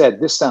 He said,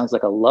 "This sounds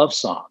like a love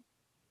song."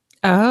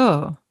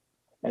 Oh.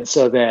 And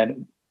so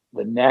then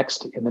in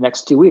the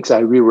next 2 weeks, I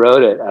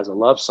rewrote it as a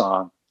love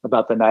song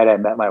about the night I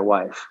met my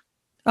wife.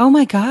 Oh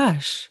my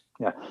gosh.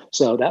 Yeah.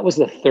 So that was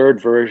the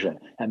third version.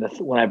 And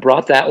when I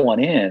brought that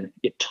one in,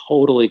 it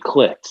totally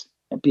clicked.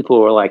 And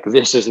people were like,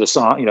 this is the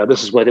song,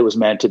 this is what it was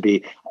meant to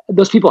be.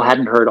 Those people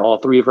hadn't heard all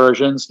three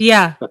versions,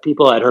 Yeah. but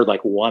people had heard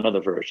like one of the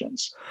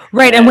versions.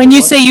 Right. And when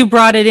you say you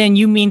brought it in,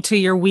 you mean to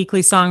your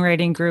weekly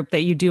songwriting group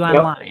that you do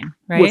online,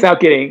 right? Without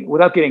getting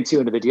too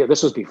into the deal.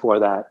 This was before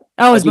that.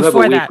 Oh, it was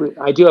before that.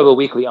 I do have a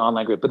weekly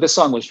online group, but this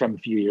song was from a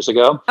few years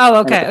ago. Oh,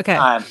 okay. And at the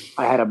time,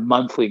 I had a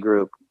monthly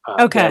group.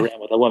 Okay. That I ran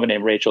with a woman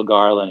named Rachel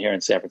Garland here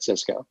in San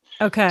Francisco.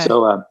 Okay.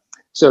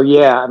 So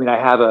yeah, I mean,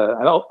 I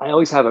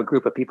always have a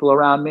group of people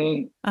around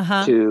me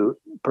to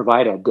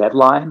provide a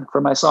deadline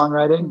for my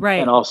songwriting,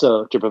 right, and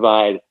also to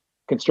provide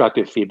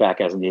constructive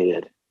feedback as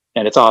needed.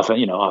 And it's often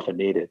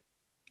needed.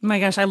 Oh my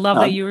gosh, I love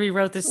that you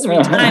rewrote this 3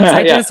 times.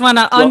 I just want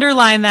to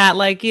underline that,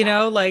 like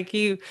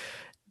you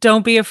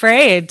don't be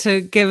afraid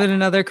to give it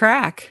another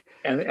crack.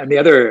 And the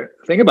other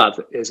thing about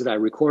it is that I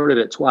recorded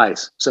it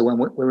twice. So when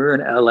we were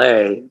in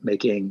LA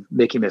making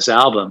this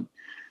album,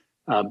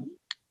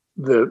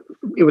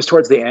 it was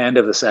towards the end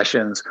of the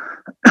sessions,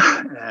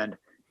 and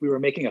we were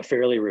making a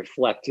fairly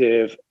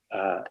reflective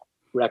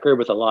record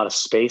with a lot of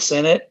space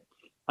in it.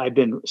 I've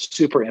been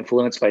super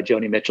influenced by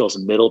Joni Mitchell's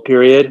Middle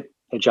Period,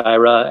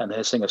 Hejira, and the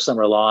Hissing of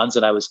Summer Lawns,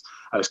 and I was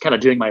kind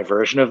of doing my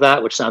version of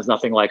that, which sounds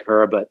nothing like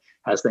her, but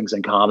has things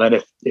in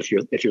common if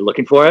you're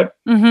looking for it.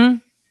 Mm-hmm.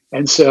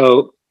 And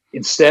so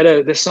instead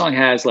of this song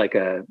has like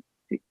it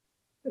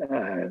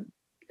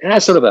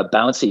has sort of a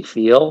bouncy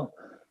feel,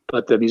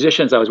 but the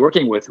musicians I was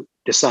working with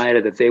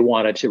decided that they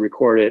wanted to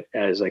record it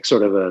as like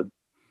sort of a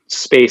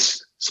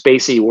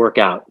spacey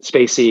workout,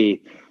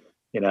 spacey,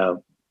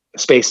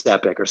 space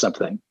epic or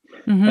something.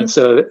 Mm-hmm. And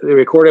so they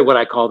recorded what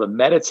I call the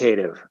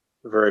meditative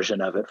version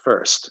of it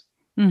first.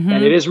 Mm-hmm.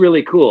 And it is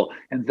really cool.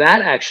 And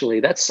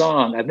that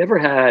song, I've never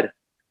had,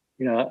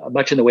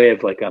 much in the way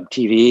of like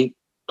TV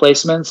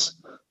placements,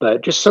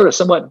 but just sort of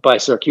somewhat by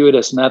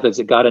circuitous methods,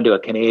 it got into a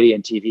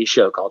Canadian TV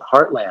show called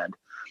Heartland.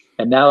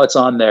 And now it's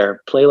on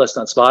their playlist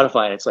on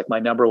Spotify. And it's like my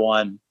number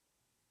one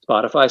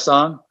Spotify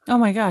song. Oh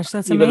my gosh,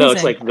 that's amazing. Even though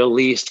it's like the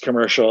least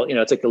commercial,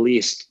 it's like the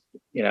least,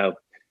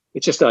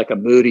 it's just like a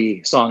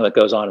moody song that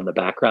goes on in the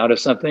background of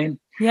something.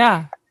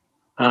 Yeah.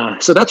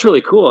 So that's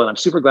really cool. And I'm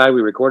super glad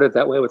we recorded it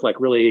that way with like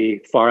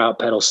really far out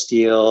pedal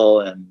steel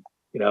and,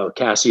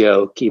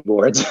 Casio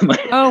keyboards. And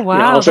like, oh,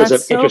 wow. All sorts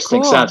that's of so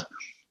interesting cool. sounds.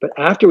 But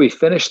after we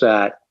finished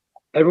that,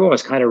 everyone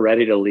was kind of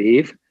ready to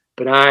leave.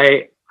 But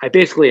I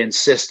basically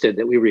insisted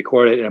that we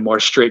record it in a more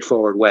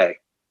straightforward way.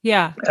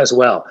 Yeah. As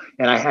well.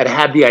 And I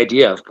had the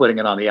idea of putting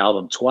it on the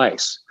album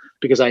twice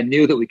because I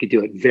knew that we could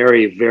do it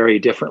very, very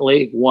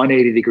differently,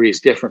 180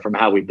 degrees different from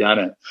how we'd done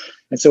it.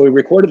 And so we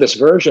recorded this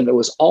version that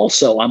was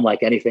also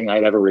unlike anything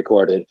I'd ever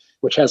recorded,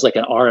 which has like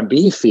an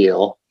R&B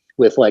feel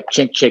with like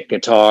chink chink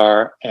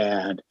guitar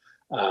and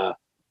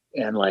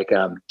like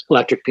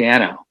electric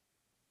piano.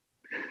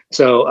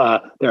 So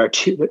there are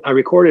I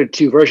recorded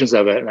two versions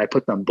of it and I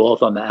put them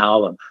both on the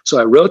album. So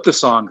I wrote the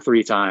song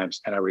 3 times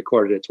and I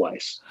recorded it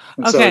twice.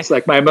 And so it's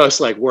like my most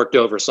like worked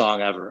over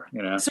song ever,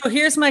 So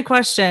here's my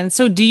question.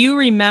 So do you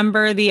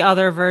remember the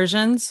other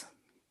versions?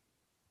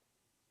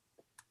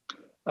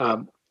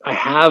 I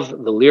have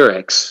the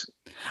lyrics.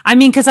 I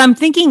mean, because I'm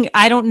thinking,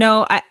 I don't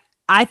know.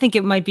 I think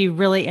it might be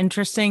really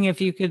interesting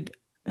if you could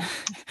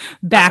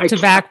back to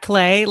back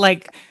play,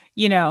 like,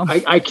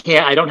 I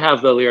can't. I don't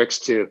have the lyrics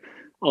to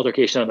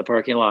Altercation in the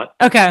Parking Lot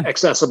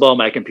accessible on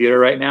my computer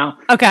right now.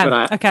 Okay.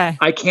 But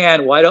I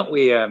can. Why don't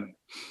we? I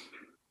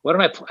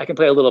can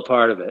play a little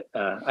part of it.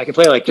 I can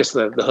play like just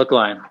the hook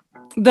line.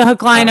 The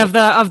hook line of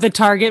the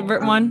Target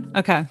one.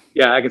 Okay.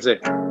 Yeah, I can say.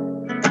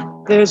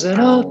 There's an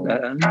old.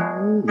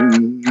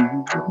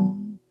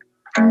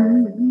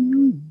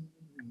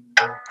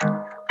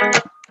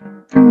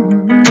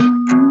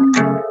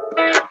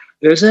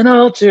 There's an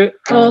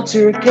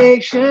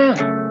altercation.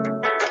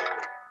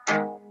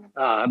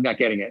 I'm not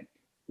getting it.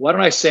 Why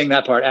don't I sing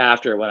that part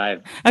after when I?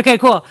 Okay,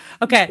 cool.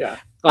 Okay. Yeah,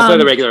 I'll play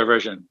the regular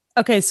version.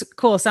 Okay, so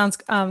cool. Sounds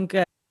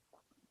good.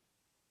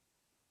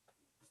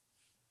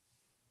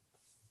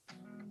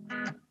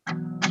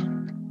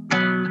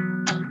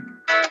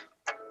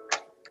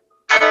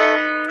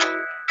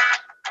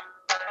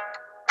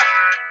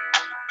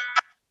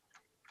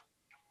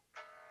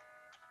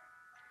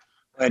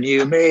 When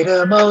you made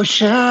a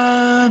motion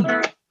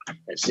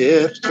as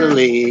if to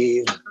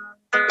leave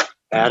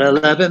at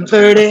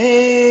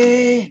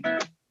 11:30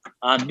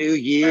 on New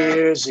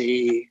Year's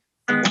Eve,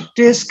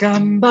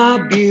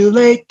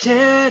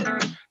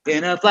 discombobulated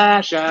in a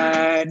flash,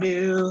 I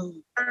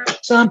knew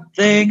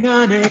something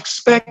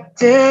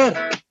unexpected.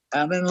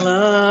 I'm in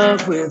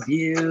love with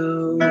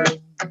you.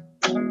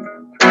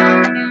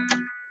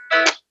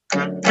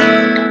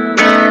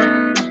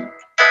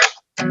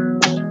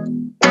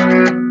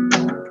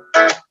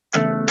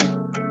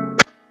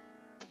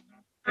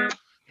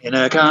 In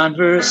a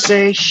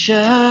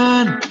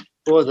conversation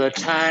for the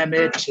time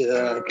it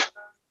took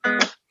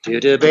to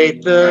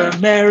debate the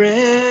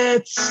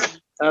merits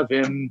of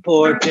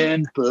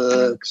important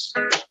books,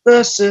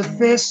 the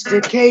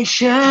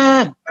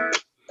sophistication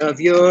of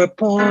your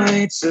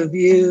points of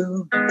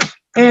view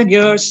and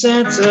your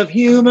sense of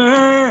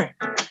humor.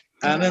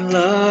 I'm in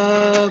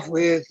love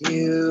with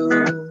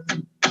you.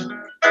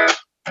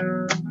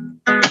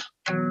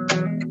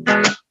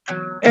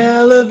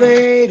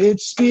 Elevated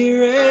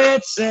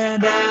spirits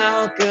and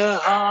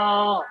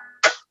alcohol,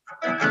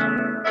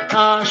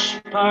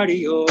 posh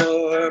party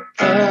or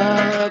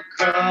pub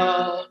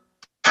crawl,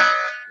 the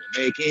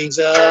makings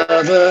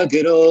of a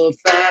good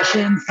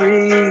old-fashioned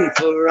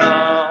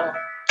free-for-all.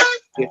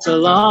 It's a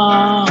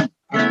long,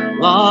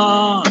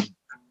 long,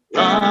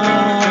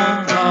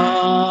 long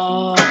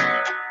haul,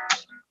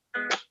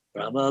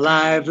 from a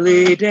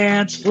lively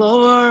dance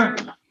floor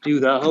to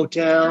the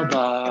hotel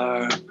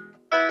bar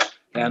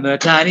and the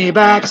tiny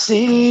back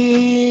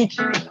seat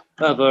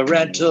of a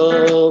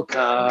rental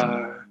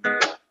car.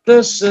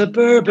 The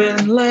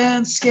suburban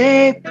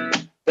landscape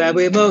that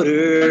we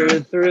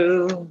motored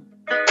through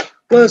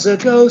was a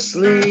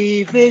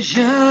ghostly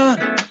vision.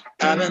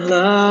 I'm in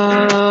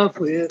love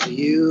with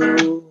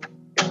you.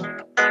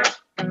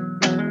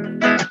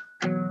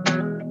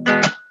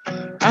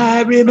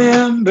 I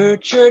remember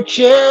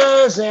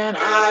churches and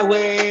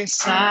highway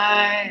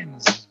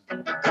signs,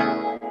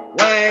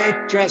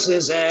 white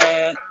dresses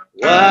and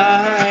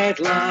white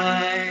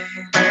lines.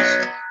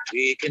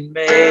 We can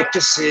make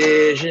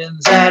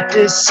decisions at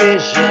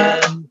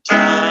decision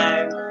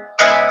time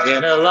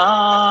in a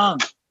long,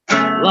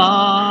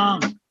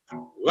 long,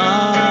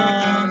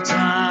 long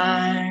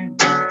time.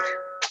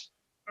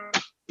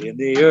 In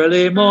the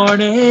early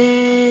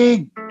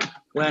morning,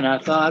 when I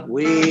thought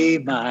we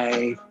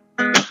might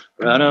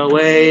run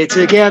away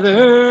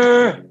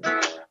together,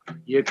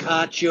 you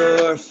caught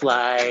your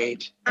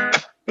flight.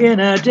 In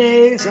a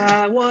daze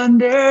I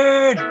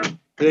wondered,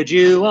 could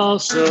you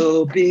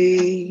also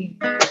be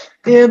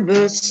in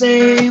the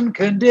same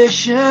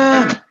condition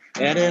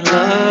and in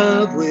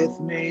love with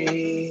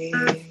me?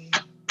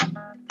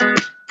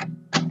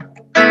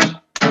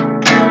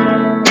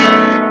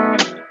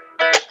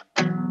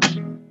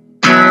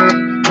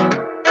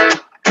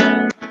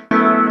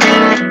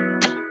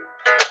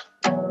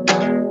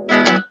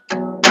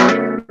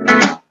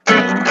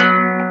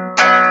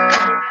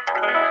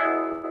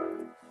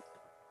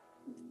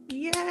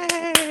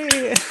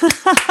 Yay!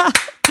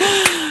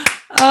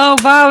 Oh,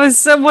 Bob,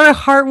 what a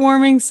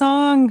heartwarming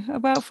song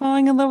about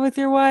falling in love with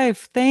your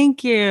wife.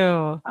 Thank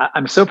you.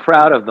 I'm so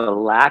proud of the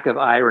lack of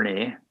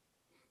irony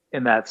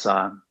in that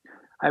song.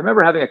 I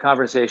remember having a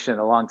conversation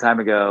a long time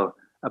ago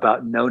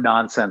about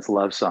no-nonsense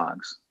love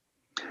songs.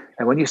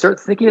 And when you start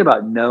thinking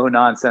about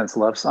no-nonsense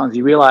love songs,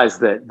 you realize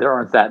that there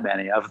aren't that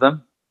many of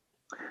them.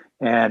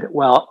 And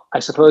well, I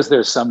suppose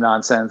there's some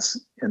nonsense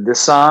in this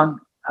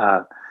song.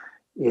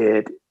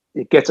 It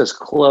gets as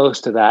close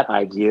to that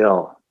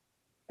ideal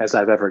as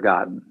I've ever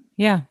gotten.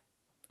 Yeah.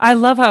 I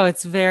love how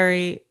it's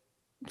very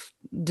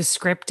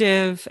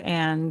descriptive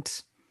and,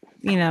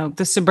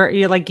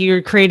 like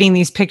you're creating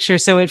these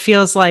pictures. So it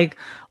feels like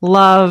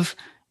love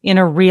in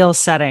a real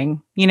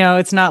setting.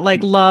 It's not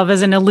like love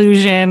as an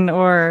illusion,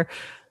 or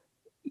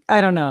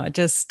I don't know. I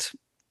just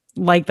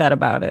like that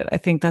about it. I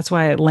think that's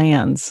why it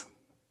lands.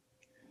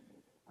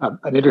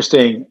 An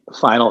interesting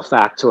final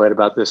factoid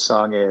about this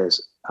song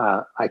is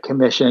I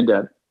commissioned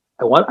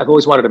I've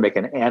always wanted to make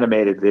an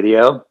animated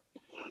video,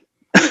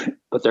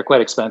 but they're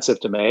quite expensive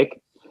to make.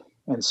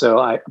 And so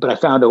I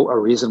found a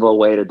reasonable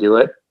way to do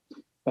it.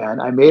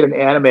 And I made an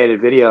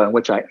animated video in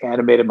which I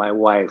animated my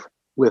wife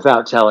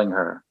without telling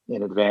her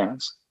in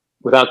advance,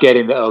 without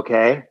getting the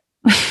okay.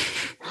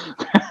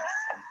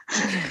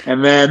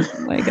 And then,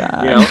 oh my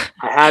God.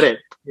 I had it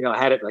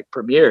like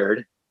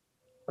premiered,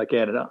 like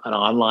in an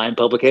online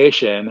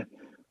publication,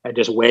 and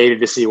just waited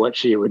to see what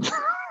she would,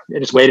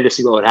 and just waited to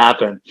see what would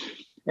happen.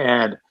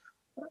 And,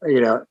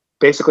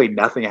 basically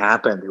nothing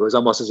happened. It was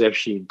almost as if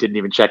she didn't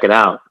even check it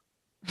out.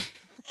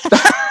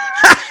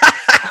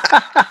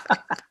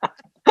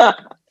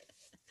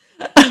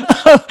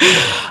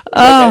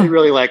 I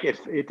really like it.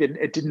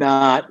 It did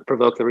not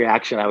provoke the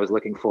reaction I was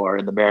looking for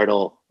in the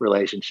marital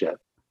relationship.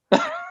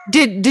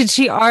 Did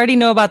she already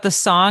know about the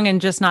song and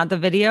just not the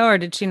video, or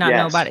did she not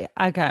know about it?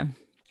 Okay.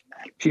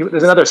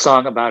 There's another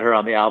song about her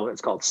on the album.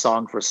 It's called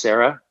 "Song for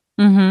Sarah,"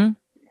 and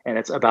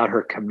it's about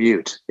her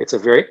commute. It's a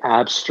very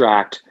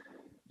abstract,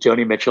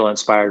 Joni Mitchell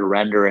inspired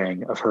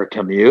rendering of her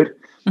commute.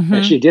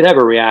 And she did have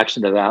a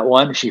reaction to that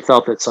one. She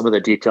felt that some of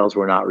the details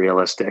were not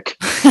realistic.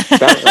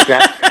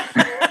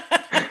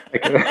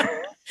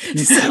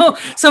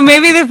 So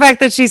maybe the fact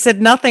that she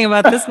said nothing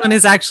about this one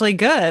is actually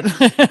good.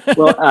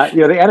 Well,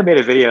 the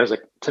animated videos,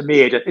 like, to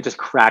me, it just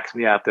cracks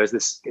me up.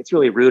 It's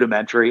really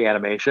rudimentary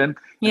animation.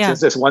 Yeah.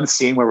 There's this one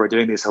scene where we're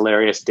doing these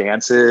hilarious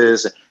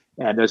dances,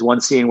 and there's one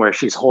scene where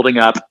she's holding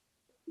up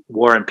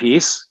War and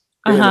Peace.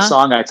 In the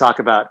song, I talk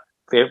about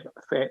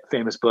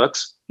famous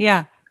books.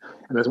 Yeah.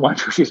 And there's one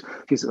where she's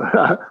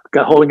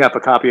holding up a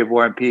copy of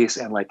War and Peace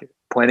and like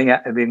pointing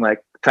at and being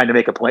like trying to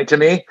make a point to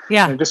me.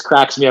 Yeah. And it just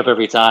cracks me up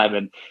every time.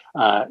 And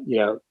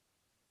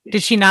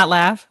did she not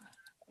laugh?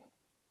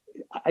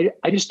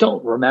 I just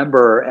don't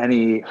remember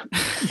any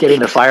getting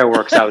the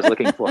fireworks I was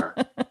looking for.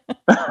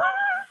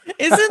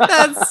 Isn't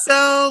that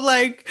so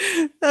like,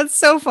 that's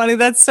so funny.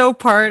 That's so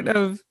part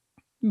of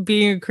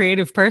being a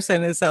creative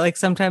person, is that like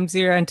sometimes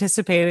you're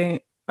anticipating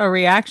a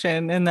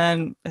reaction and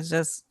then it's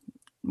just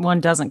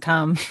one doesn't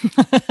come.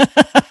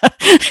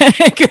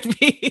 It could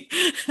be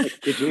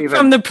Like,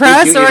 from the did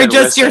press you or even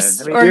just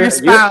listen? I mean, your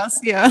spouse.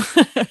 Yeah.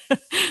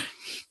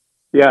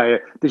 yeah, yeah.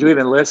 Did you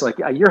even listen?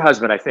 Like your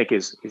husband, I think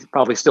is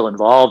probably still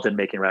involved in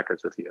making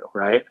records with you,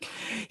 right?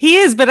 He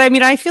is, but I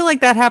mean, I feel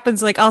like that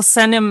happens. Like, I'll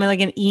send him like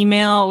an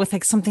email with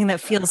like something that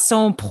feels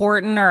so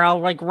important, or I'll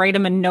like write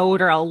him a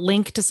note, or I'll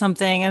link to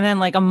something. And then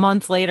like a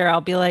month later,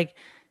 I'll be like,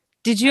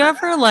 did you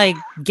ever like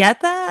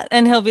get that?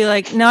 And he'll be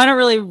like, no, I don't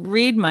really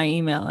read my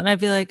email. And I'd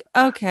be like,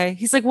 okay.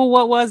 He's like, well,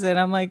 what was it?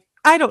 I'm like,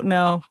 I don't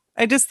know.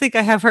 I just think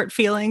I have hurt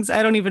feelings.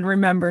 I don't even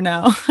remember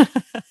now.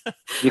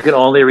 You can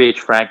only reach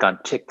Frank on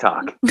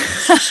TikTok.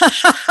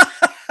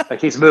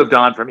 Like he's moved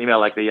on from email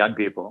like the young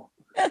people.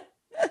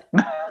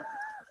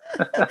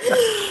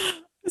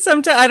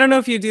 Sometimes I don't know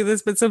if you do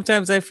this, but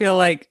sometimes I feel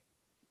like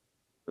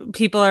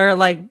people are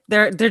like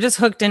they're just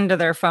hooked into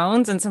their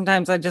phones, and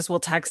sometimes I just will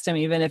text him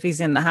even if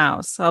he's in the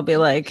house. I'll be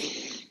like,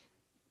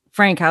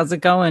 Frank, how's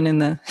it going in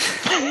the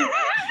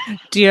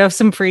do you have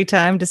some free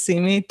time to see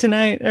me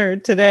tonight or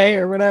today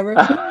or whatever?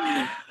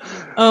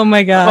 Oh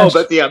my gosh. Oh,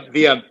 but the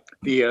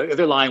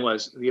other line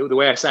was the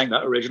way I sang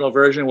the original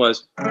version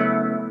was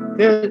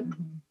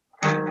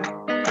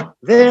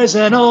there's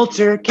an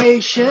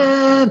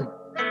altercation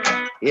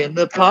in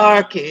the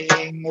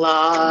parking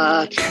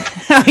lot.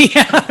 Oh,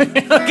 yeah.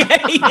 Okay.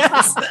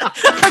 Yes.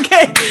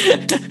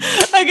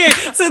 Okay.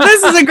 So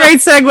this is a great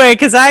segue,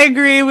 because I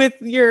agree with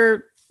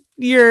your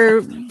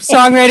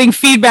songwriting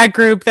feedback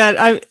group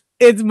that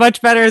it's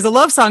much better as a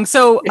love song.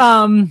 So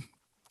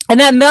and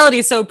that melody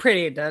is so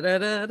pretty. Da, da,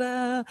 da,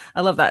 da.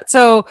 I love that.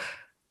 So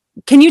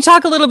can you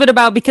talk a little bit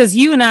about, because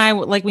you and I,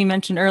 like we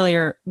mentioned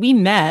earlier, we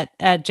met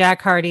at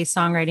Jack Hardy's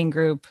songwriting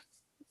group,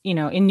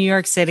 in New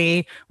York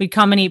City. We'd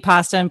come and eat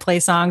pasta and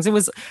play songs. It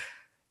was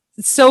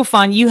so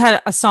fun. You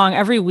had a song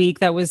every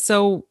week that was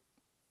so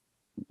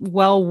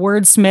well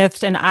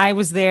wordsmithed, and I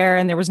was there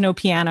and there was no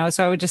piano,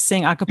 so I would just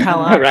sing a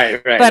cappella.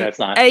 Right. But That's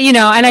not,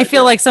 and I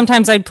feel like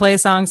sometimes I'd play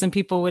songs and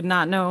people would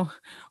not know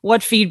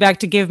what feedback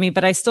to give me,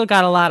 but I still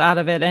got a lot out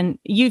of it. And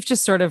you've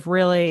just sort of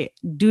really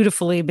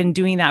dutifully been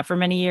doing that for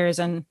many years.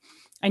 And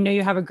I know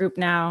you have a group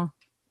now.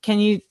 Can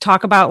you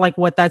talk about like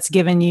what that's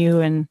given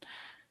you and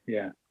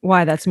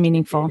why that's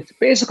meaningful?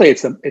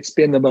 It's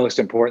been the most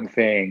important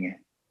thing,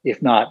 if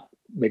not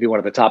maybe one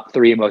of the top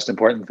 3 most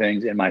important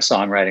things in my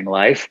songwriting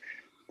life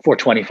for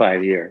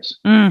 25 years.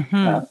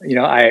 Mm-hmm.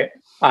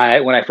 I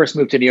when I first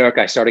moved to New York,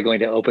 I started going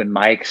to open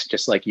mics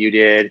just like you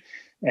did.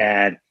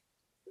 And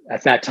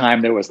at that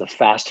time, there was the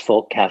Fast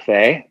Folk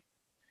Cafe,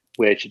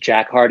 which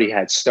Jack Hardy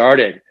had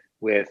started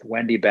with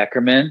Wendy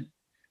Beckerman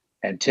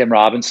and Tim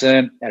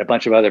Robinson and a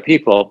bunch of other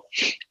people.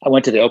 I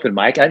went to the open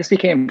mic. I just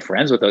became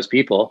friends with those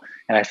people.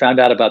 And I found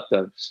out about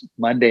the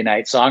Monday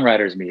night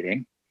songwriters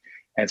meeting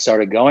and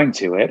started going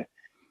to it,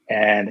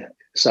 and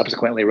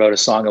subsequently wrote a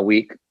song a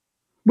week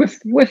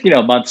with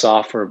months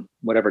off for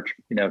whatever,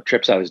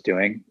 trips I was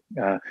doing.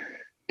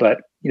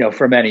 But,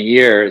 for many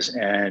years.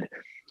 And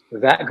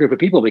that group of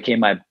people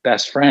became my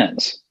best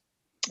friends.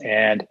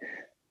 And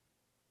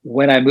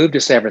when I moved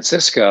to San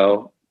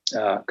Francisco,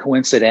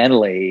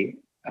 coincidentally,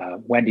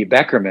 Wendy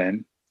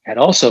Beckerman had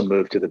also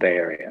moved to the Bay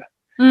Area.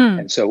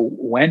 And so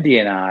Wendy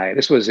and I,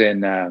 this was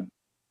in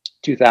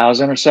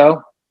 2000 or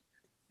so,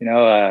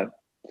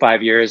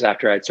 5 years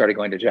after I'd started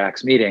going to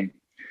Jack's meeting.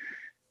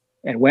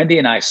 And Wendy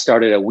and I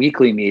started a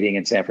weekly meeting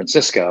in San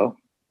Francisco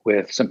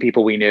with some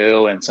people we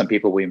knew and some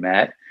people we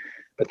met.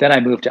 But then I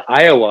moved to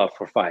Iowa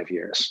for 5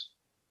 years.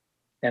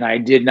 And I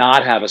did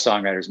not have a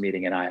songwriters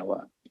meeting in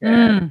Iowa.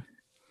 And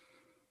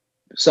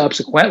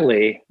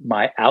subsequently,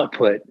 my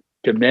output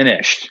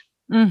diminished,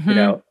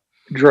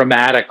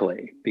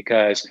 dramatically,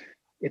 because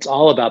it's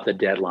all about the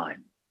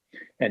deadline.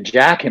 And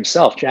Jack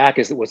himself,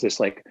 was this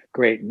like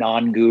great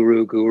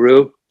non-guru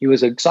guru. He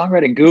was a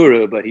songwriting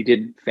guru, but he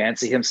didn't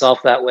fancy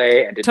himself that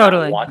way and did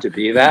not want to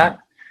be that,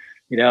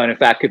 and in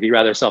fact could be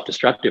rather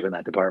self-destructive in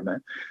that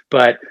department.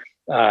 But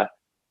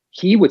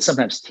he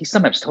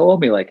sometimes told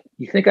me, like,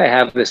 you think I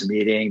have this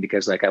meeting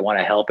because like I want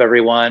to help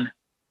everyone?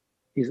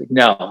 He's like,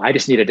 no, I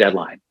just need a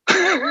deadline.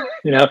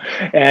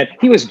 And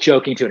he was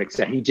joking to an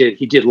extent. He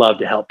did love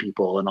to help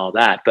people and all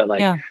that. But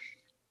like,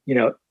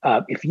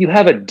 if you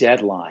have a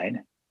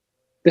deadline,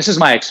 this is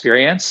my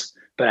experience,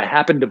 but I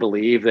happen to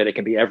believe that it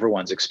can be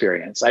everyone's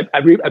experience.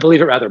 I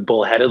believe it rather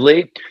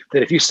bullheadedly,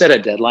 that if you set a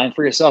deadline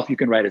for yourself, you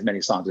can write as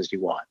many songs as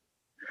you want.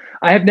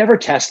 I have never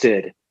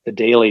tested the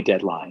daily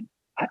deadline.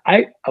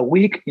 A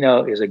week,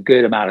 is a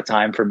good amount of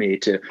time for me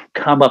to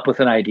come up with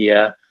an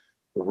idea,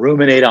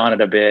 ruminate on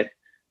it a bit,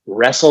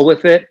 wrestle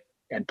with it,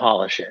 and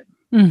polish it.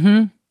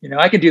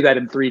 I can do that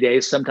in 3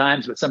 days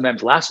sometimes, but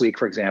sometimes last week,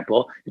 for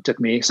example, it took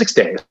me 6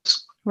 days.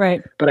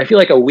 Right. But I feel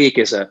like a week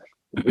is a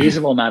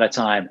reasonable amount of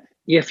time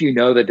if you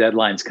know the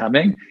deadline's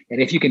coming,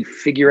 and if you can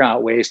figure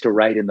out ways to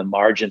write in the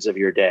margins of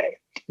your day.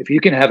 If you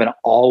can have an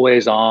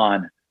always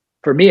on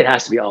for me, it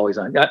has to be always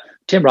on.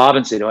 Tim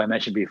Robinson, who I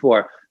mentioned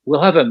before,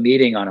 we'll have a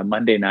meeting on a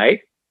Monday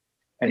night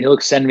and he'll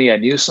send me a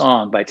new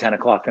song by 10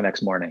 o'clock the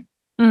next morning.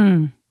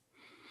 Mm.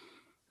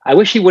 I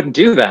wish he wouldn't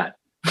do that.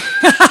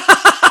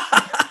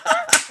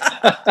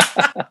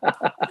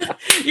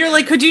 You're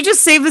like, could you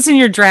just save this in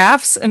your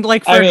drafts and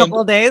like for a couple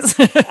of days?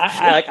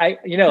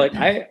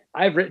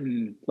 I've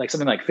written like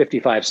something like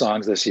 55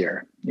 songs this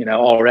year,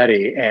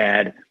 already.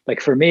 And like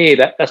for me,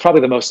 that's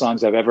probably the most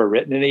songs I've ever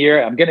written in a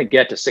year. I'm going to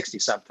get to 60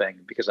 something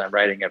because I'm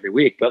writing every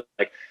week, but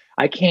like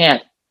I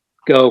can't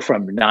go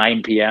from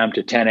 9 p.m.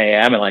 to 10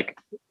 a.m. and like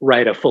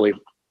write a fully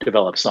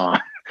developed song.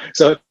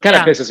 So it kind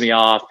of pisses me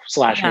off /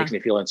 makes me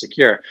feel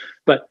insecure.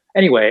 But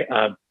anyway,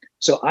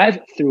 so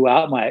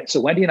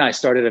Wendy and I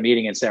started a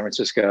meeting in San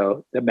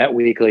Francisco that met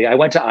weekly. I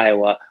went to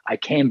Iowa. I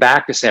came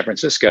back to San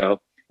Francisco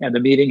and the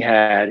meeting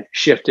had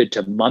shifted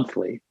to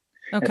monthly.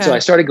 Okay. And so I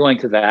started going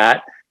to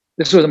that.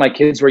 This was when my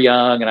kids were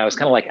young and I was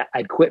kind of like,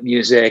 I'd quit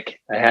music.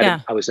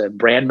 I was a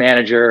brand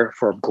manager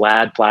for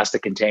Glad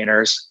plastic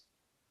containers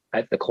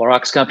at the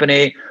Clorox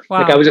company.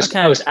 Wow. Like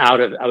I was out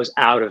of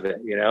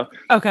it,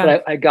 Okay.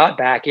 But I got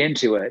back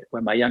into it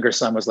when my younger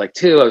son was like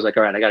 2. I was like,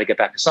 all right, I got to get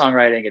back to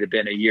songwriting. It had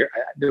been a year.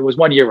 There was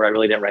 1 year where I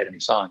really didn't write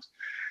any songs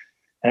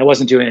and I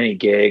wasn't doing any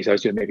gigs. I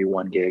was doing maybe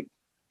 1 gig.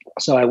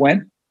 So I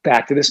went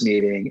back to this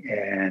meeting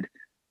and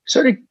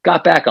sort of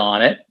got back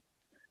on it,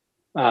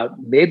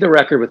 made the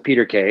record with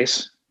Peter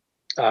Case,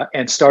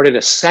 and started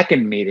a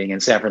second meeting in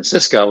San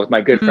Francisco with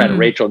my good friend,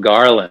 Rachel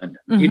Garland.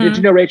 Mm-hmm. Did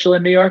you know Rachel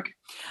in New York?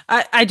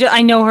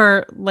 I know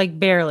her like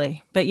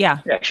barely, but yeah.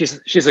 Yeah,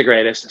 she's the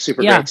greatest,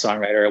 super great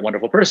songwriter, a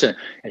wonderful person.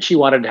 And she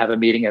wanted to have a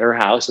meeting at her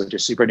house, which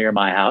is super near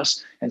my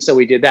house. And so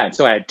we did that.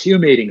 So I had 2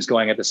 meetings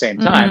going at the same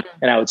time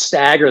and I would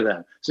stagger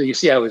them. So you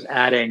see, I was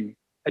adding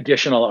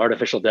additional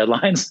artificial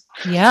deadlines.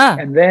 Yeah.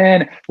 And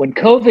then when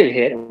COVID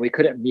hit and we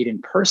couldn't meet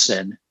in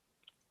person,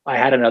 I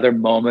had another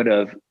moment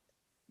of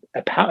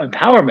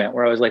empowerment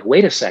where I was like,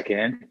 wait a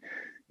second,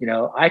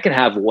 I can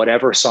have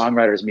whatever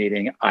songwriters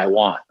meeting I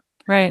want.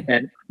 Right.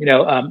 And,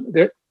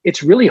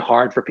 it's really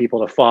hard for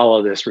people to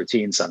follow this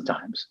routine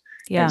sometimes.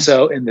 Yeah. And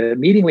so in the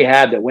meeting we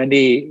had that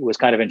Wendy was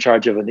kind of in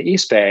charge of in the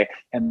East Bay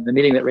and the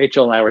meeting that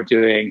Rachel and I were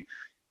doing,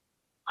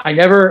 I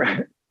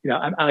never,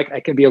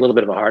 I can be a little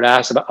bit of a hard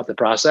ass about the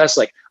process.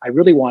 Like I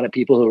really wanted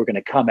people who were going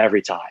to come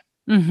every time.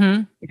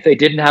 Mm-hmm. If they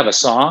didn't have a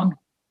song,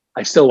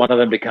 I still wanted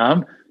them to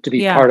come to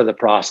be part of the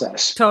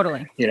process.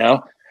 Totally.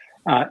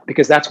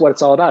 Because that's what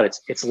it's all about.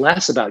 It's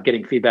less about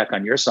getting feedback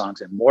on your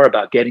songs and more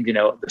about getting to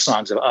know the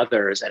songs of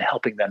others and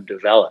helping them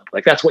develop.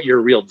 Like that's what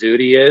your real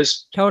duty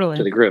is to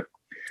the group.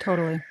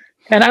 Totally.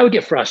 And I would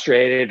get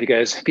frustrated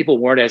because people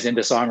weren't as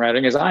into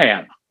songwriting as I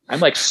am. I'm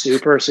like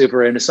super,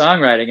 super into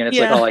songwriting and it's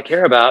like all I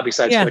care about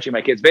besides coaching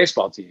my kids'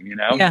 baseball team,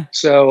 Yeah.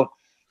 So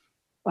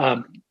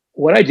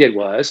what I did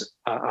was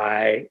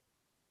I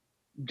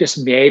just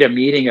made a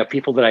meeting of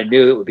people that I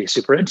knew that would be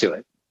super into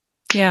it.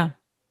 Yeah.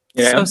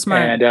 So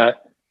smart. And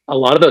a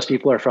lot of those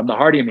people are from the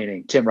Hardy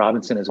meeting. Tim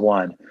Robinson is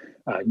one.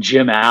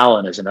 Jim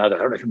Allen is another. I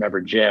don't know if you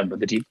remember Jim, but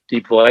the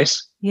deep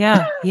voice.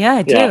 Yeah,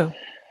 I do.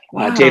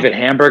 Wow. David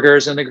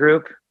Hamburger's in the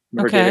group.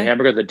 Remember David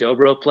Hamburger, the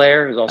dobro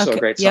player, who's also a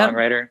great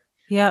songwriter.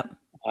 Yep.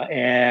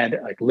 And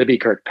like Libby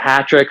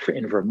Kirkpatrick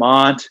in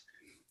Vermont,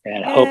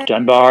 and Hope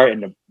Dunbar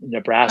in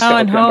Nebraska.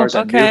 Hope Dunbar's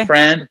a new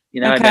friend.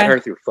 I met her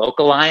through Folk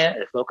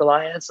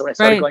Alliance. So I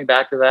started going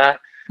back to that.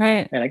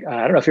 Right. And I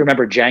don't know if you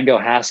remember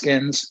Django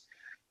Haskins,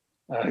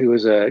 who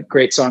was a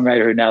great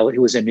songwriter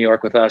who was in New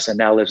York with us and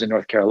now lives in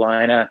North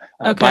Carolina.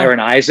 Byron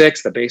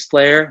Isaacs, the bass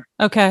player.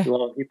 Okay.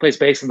 Well, he plays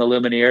bass in the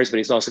Lumineers, but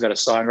he's also got a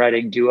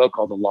songwriting duo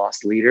called the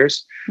Lost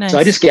Leaders. Nice. So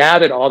I just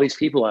gathered all these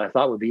people I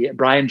thought would be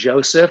Brian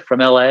Joseph from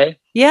LA.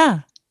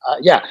 Yeah.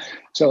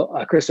 So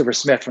Christopher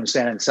Smith from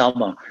San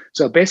Anselmo.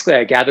 So basically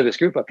I gathered this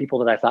group of people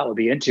that I thought would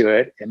be into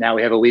it. And now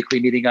we have a weekly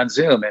meeting on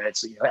Zoom and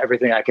it's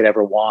everything I could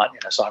ever want in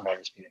a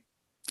songwriters meeting.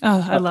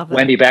 Oh, I love that.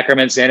 Wendy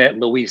Beckerman's in it.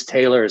 Louise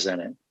Taylor's in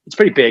it. It's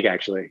pretty big,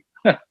 actually.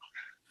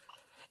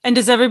 And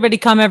does everybody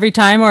come every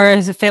time, or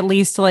is if at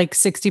least like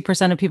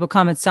 60% of people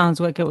come, it sounds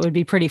like it would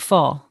be pretty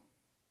full?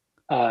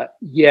 There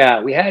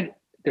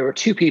were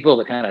 2 people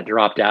that kind of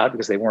dropped out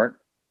because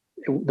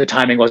the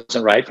timing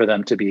wasn't right for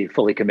them to be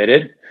fully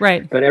committed.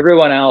 Right. But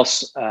everyone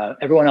else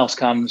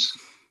comes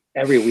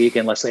every week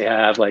unless they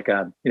have like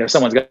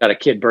someone's got a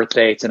kid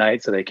birthday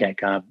tonight, so they can't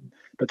come.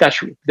 But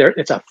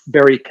it's a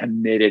very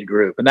committed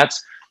group, and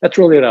that's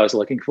really what I was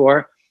looking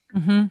for.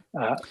 Mm-hmm.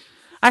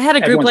 I had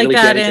a group like really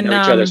that in each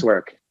other's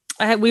work.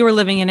 We were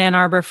living in Ann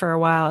Arbor for a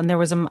while, and there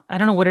was I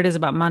don't know what it is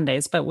about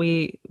Mondays, but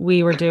we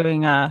were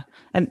doing a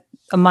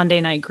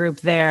Monday night group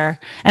there,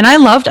 and I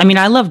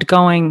loved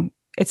going.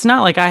 It's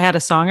not like I had a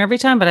song every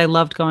time, but I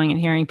loved going and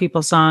hearing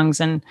people's songs,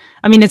 and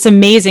it's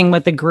amazing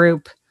what the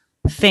group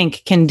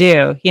can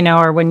do,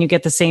 or when you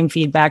get the same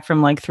feedback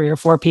from like 3 or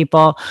 4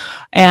 people,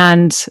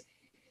 and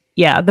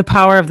the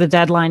power of the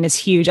deadline is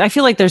huge. I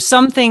feel like there's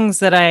some things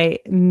that I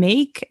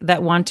make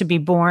that want to be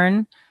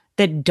born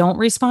that don't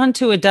respond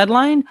to a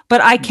deadline,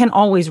 but I can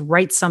always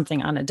write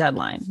something on a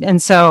deadline.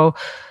 And so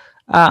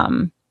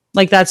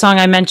Like that song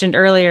I mentioned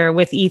earlier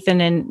with Ethan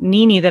and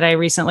Nini that I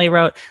recently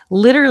wrote.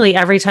 Literally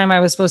every time I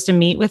was supposed to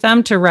meet with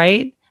them to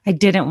write, I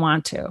didn't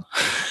want to.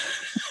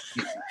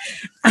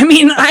 I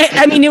mean,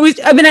 it was,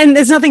 and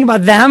there's nothing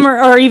about them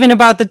or even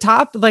about the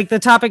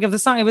topic of the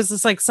song. It was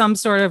just like some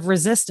sort of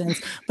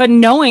resistance, but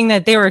knowing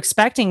that they were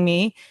expecting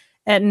me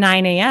at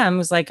 9 a.m.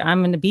 was like,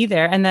 I'm going to be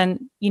there. And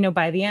then,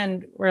 by the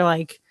end we're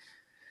like,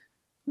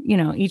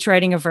 each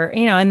writing a verse,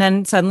 and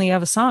then suddenly you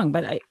have a song,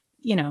 but I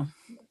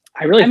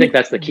really think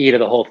that's the key to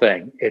the whole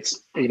thing.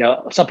 It's,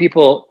 some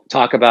people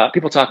talk about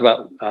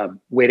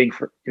waiting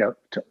for,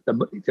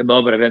 the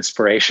moment of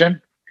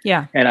inspiration.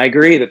 Yeah. And I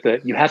agree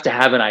that you have to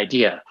have an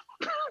idea,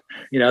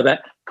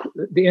 that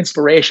the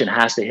inspiration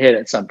has to hit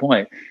at some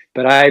point,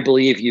 but I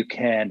believe you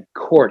can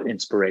court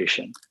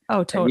inspiration.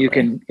 Oh, totally.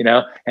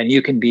 And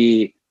you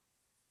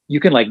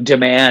can like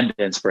demand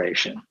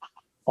inspiration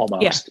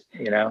almost,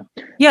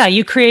 Yeah.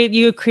 You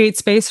create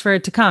space for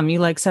it to come. You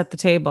like set the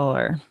table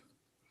or.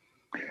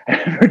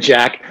 I remember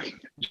Jack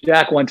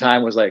one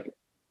time was like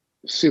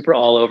super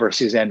all over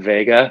Suzanne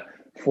Vega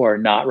for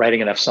not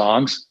writing enough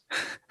songs.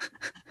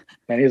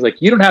 And he's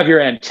like, you don't have your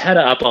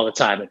antenna up all the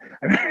time. And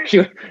I remember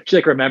she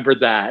like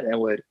remembered that and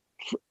would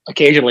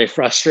occasionally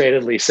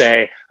frustratedly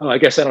say, oh, I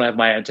guess I don't have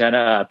my antenna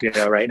up,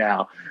 right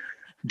now.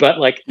 But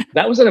like,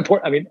 that was an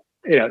important,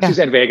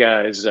 Suzanne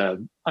Vega is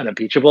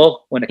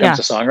unimpeachable when it comes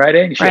to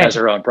songwriting. She has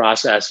her own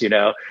process,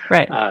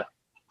 Right. And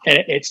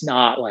it's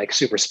not like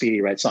super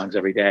speedy, write songs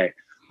every day.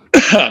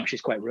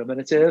 She's quite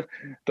ruminative,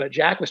 but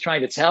Jack was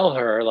trying to tell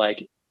her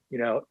like,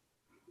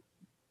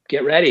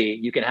 get ready.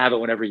 You can have it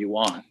whenever you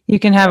want. You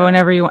can have it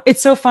whenever you want.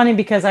 It's so funny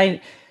because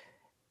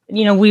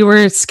we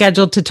were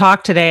scheduled to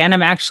talk today and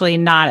I'm actually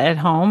not at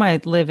home. I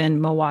live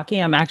in Milwaukee.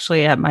 I'm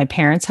actually at my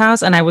parents'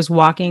 house and I was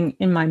walking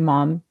in my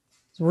mom's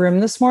room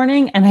this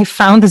morning and I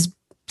found this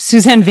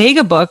Suzanne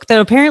Vega book that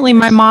apparently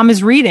my mom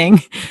is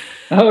reading.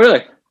 Oh,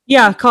 really?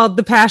 Yeah, called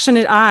The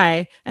Passionate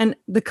Eye and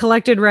the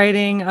collected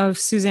writing of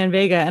Suzanne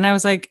Vega. And I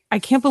was like, I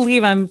can't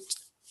believe I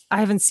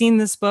haven't seen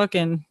this book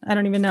and I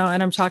don't even know.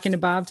 And I'm talking to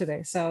Bob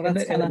today. So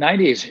that's in the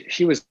 90s,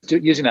 she was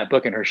using that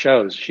book in her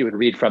shows. She would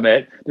read from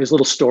it. There's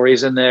little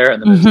stories in there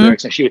and the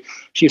lyrics. And she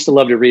used to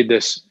love to read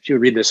this. She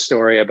would read this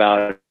story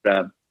about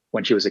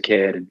when she was a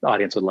kid and the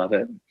audience would love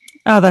it.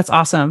 Oh, that's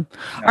awesome.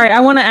 All right.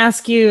 I want to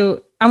ask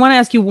you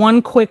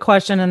one quick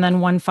question and then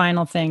one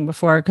final thing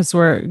because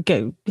we're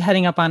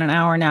heading up on an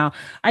hour now.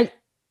 I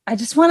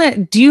just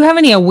do you have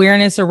any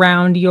awareness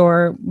around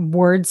your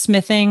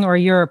wordsmithing or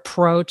your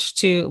approach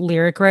to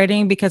lyric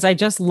writing? Because I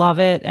just love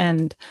it.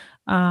 And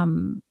I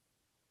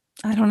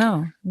don't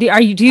know.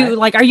 Are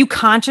you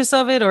conscious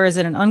of it or is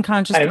it an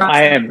unconscious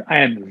process? I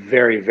am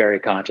very, very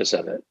conscious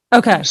of it.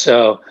 Okay.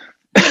 So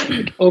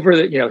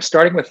over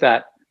starting with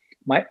that,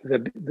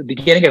 the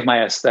beginning of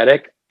my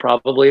aesthetic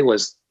probably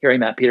was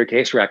hearing that Peter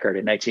Case record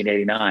in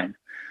 1989.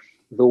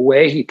 The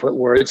way he put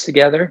words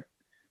together,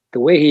 the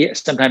way he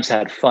sometimes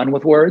had fun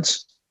with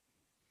words,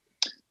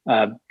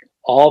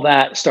 all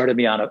that started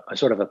me on a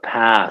sort of a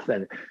path.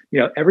 And,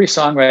 every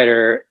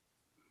songwriter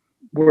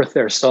worth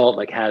their salt,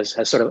 like has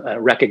sort of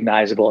a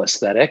recognizable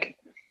aesthetic,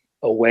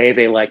 a way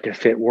they like to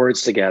fit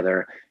words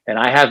together. And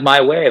I have my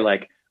way,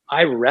 like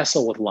I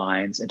wrestle with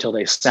lines until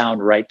they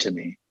sound right to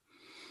me.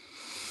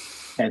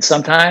 And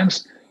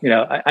sometimes,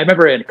 I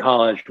remember in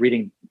college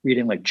reading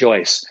like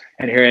Joyce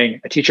and hearing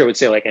a teacher would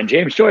say like, and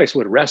James Joyce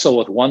would wrestle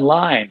with one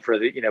line for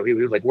he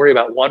would like worry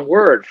about one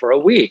word for a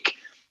week.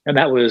 And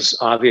that was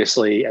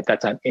obviously at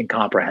that time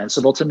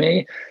incomprehensible to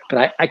me,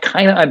 but I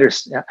kind of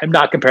understand. I'm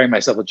not comparing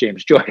myself with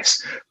James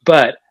Joyce,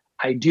 but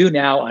I do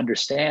now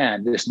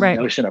understand this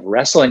notion of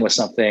wrestling with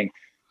something.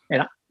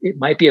 And it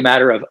might be a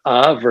matter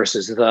of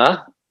versus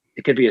the.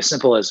 It could be as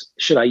simple as,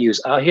 should I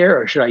use a here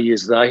or should I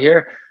use the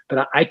here?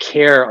 But I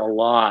care a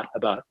lot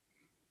about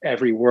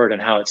every word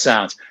and how it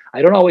sounds.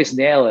 I don't always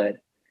nail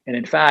it. And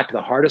in fact,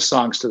 the hardest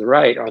songs to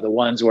write are the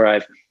ones where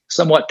I've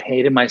somewhat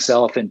painted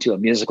myself into a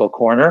musical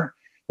corner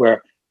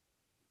where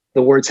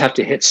the words have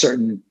to hit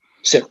certain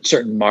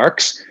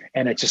marks.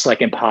 And it's just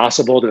like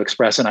impossible to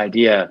express an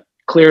idea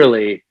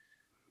clearly.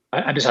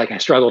 I'm just like, I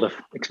struggle to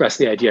express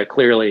the idea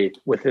clearly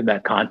within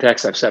that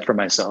context I've set for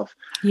myself.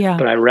 Yeah.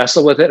 But I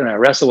wrestle with it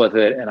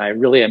and I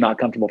really am not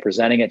comfortable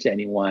presenting it to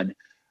anyone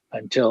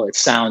until it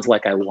sounds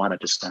like I want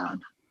it to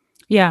sound.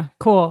 Yeah,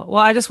 cool.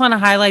 Well, I just want to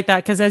highlight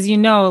that because as you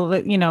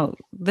know,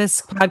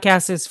 this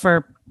podcast is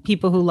for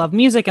people who love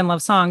music and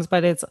love songs,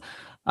 but it's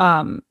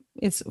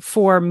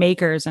for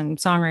makers and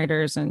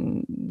songwriters.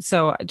 And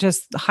so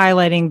just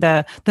highlighting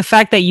the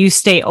fact that you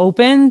stay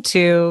open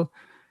to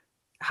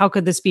how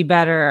could this be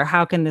better? Or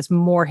how can this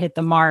more hit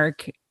the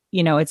mark?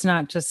 It's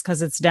not just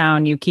because it's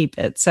down, you keep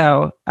it.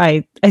 So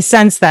I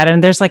sense that.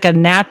 And there's like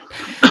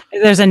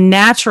there's a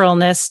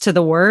naturalness to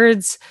the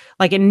words.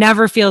 Like it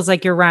never feels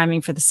like you're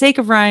rhyming for the sake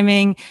of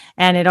rhyming.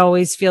 And it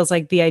always feels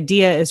like the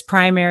idea is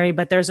primary,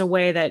 but there's a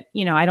way that,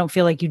 I don't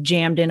feel like you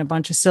jammed in a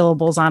bunch of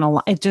syllables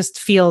on it just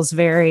feels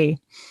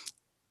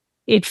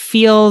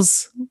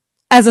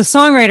as a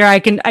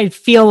songwriter, I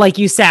feel like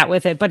you sat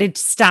with it, but it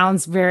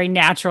sounds very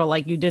natural,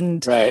 like you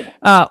didn't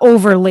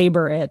over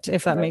labor it,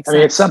 if that makes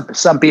sense. I mean,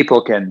 some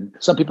people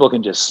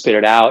can just spit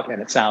it out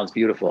and it sounds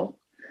beautiful.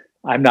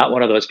 I'm not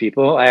one of those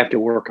people. I have to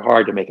work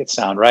hard to make it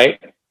sound right,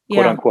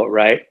 quote unquote,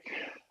 right.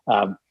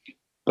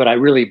 But I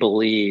really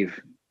believe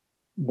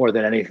more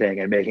than anything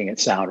in making it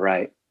sound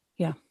right.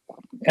 Yeah.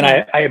 And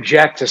I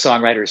object to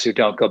songwriters who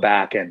don't go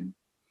back and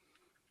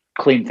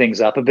clean things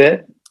up a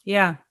bit.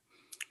 Yeah.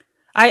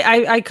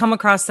 I come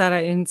across that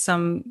in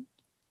some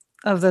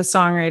of the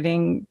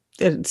songwriting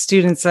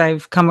students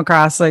I've come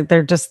across. Like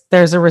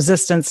there's a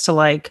resistance to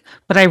like,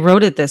 but I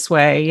wrote it this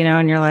way, you know,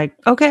 and you're like,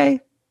 okay,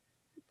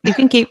 you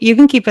can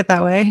keep it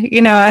that way,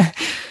 you know?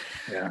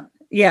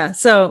 Yeah.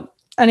 So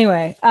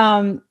anyway,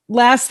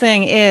 last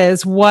thing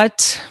is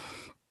what,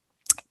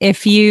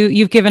 if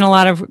you've given a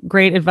lot of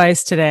great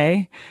advice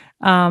today.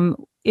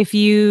 If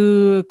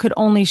you could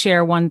only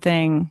share one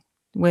thing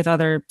with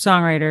other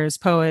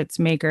songwriters, poets,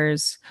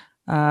 makers,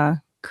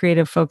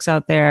 creative folks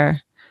out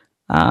there,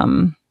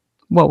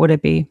 what would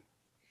it be?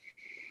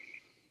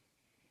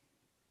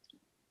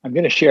 I'm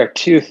going to share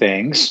two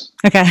things.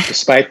 Okay.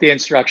 Despite the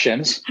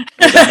instructions,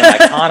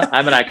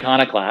 I'm an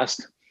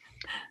iconoclast.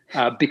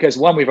 Because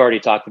one we've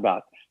already talked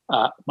about.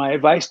 My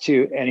advice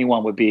to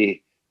anyone would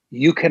be,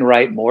 you can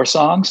write more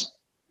songs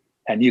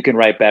and you can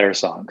write better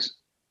songs.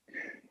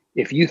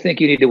 If you think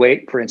you need to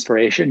wait for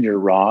inspiration, you're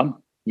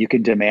wrong. You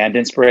can demand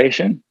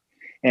inspiration.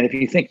 And if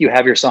you think you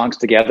have your songs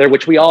together,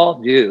 which we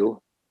all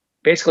do,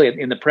 basically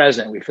in the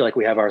present, we feel like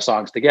we have our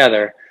songs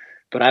together,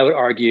 but I would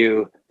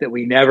argue that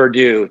we never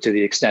do to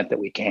the extent that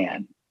we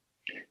can.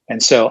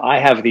 And so I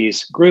have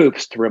these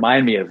groups to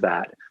remind me of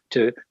that,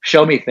 to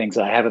show me things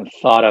that I haven't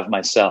thought of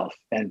myself,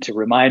 and to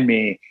remind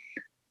me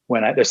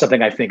when there's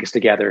something I think is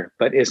together,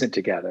 but isn't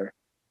together.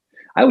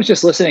 I was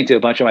just listening to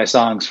a bunch of my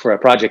songs for a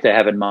project I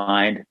have in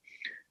mind.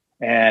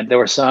 And there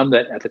were some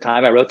that at the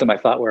time I wrote them, I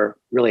thought were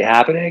really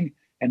happening.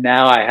 And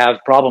now I have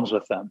problems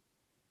with them.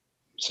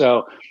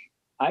 So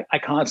I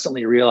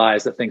constantly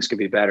realize that things could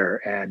be better.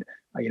 And,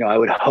 you know, I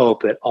would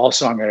hope that all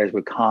songwriters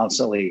would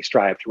constantly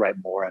strive to write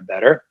more and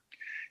better.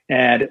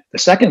 And the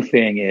second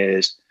thing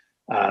is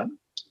like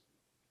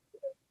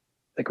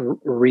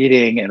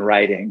reading and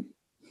writing.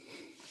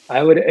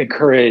 I would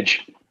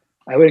encourage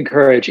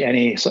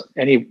any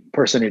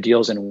person who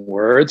deals in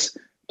words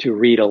to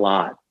read a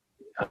lot.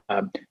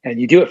 And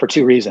you do it for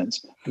two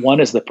reasons.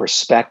 One is the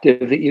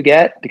perspective that you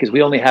get, because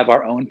we only have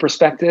our own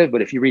perspective.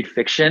 But if you read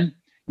fiction,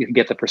 you can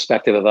get the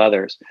perspective of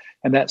others.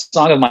 And that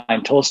song of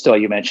mine, Tolstoy,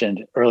 you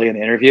mentioned early in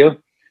the interview,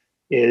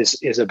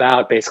 is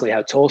about basically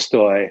how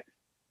Tolstoy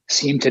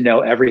seemed to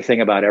know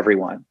everything about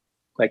everyone.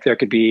 Like there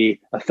could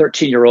be a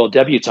 13-year-old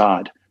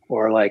debutante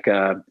or like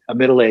a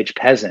middle-aged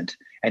peasant,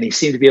 and he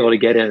seemed to be able to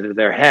get into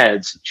their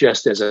heads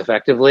just as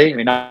effectively. I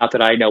mean, not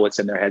that I know what's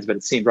in their heads, but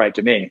it seemed right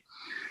to me.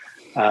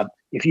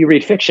 If you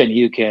read fiction,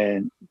 you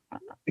can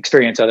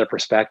experience other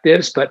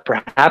perspectives, but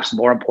perhaps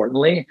more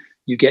importantly,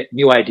 you get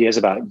new ideas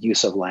about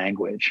use of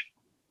language.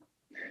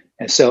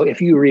 And so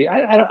if you read,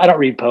 I don't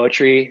read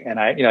poetry, and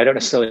I don't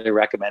necessarily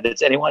recommend it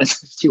to anyone.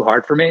 It's too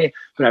hard for me,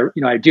 but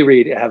I do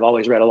have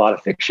always read a lot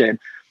of fiction.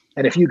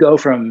 And if you go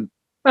from,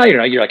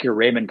 you're like your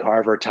Raymond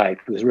Carver type,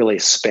 who's really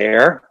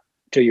spare,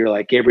 to your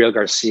like Gabriel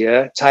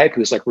Garcia type,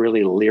 who's like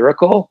really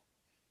lyrical,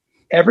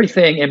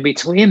 everything in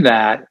between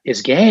that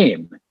is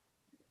game.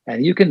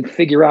 And you can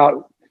figure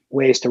out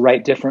ways to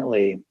write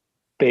differently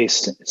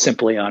based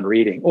simply on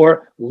reading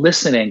or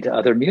listening to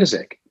other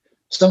music.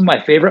 Some of my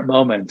favorite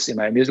moments in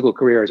my musical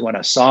career is when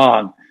a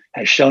song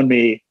has shown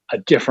me a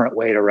different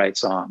way to write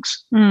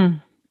songs.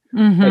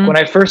 Mm-hmm. Like when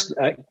I first,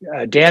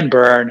 Dan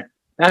Byrne.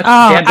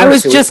 I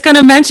was just going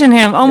to mention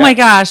him. Oh my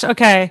gosh.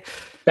 Okay.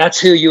 That's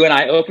who you and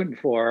I opened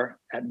for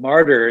at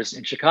Martyrs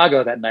in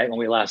Chicago that night when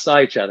we last saw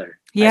each other.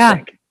 Yeah. I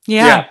think.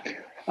 Yeah.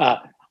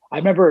 I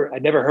remember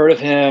I'd never heard of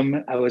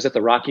him. I was at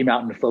the Rocky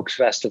Mountain Folks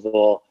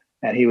Festival,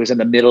 and he was in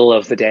the middle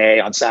of the day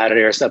on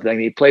Saturday or something.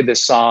 He played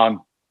this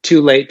song, Too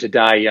Late to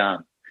Die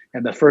Young.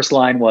 And the first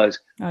line was,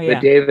 the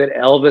day that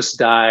Elvis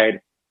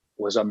died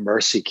was a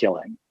mercy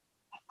killing.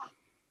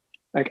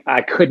 Like, I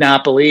could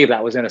not believe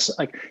that was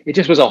it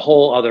just was a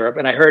whole other,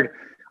 and I heard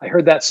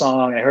that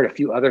song, and I heard a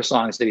few other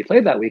songs that he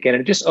played that weekend,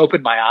 and it just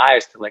opened my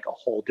eyes to like a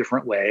whole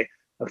different way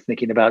of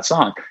thinking about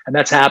song. And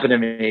that's happened to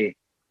me,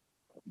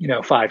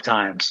 5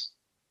 times.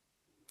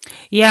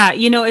 Yeah.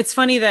 It's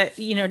funny that,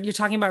 you're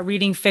talking about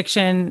reading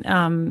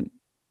fiction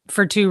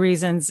for two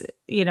reasons,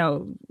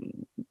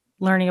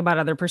 learning about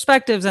other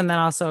perspectives and then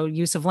also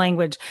use of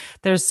language.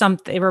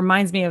 It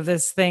reminds me of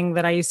this thing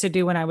that I used to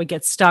do when I would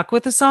get stuck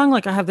with a song.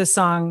 Like I have this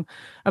song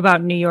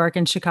about New York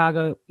and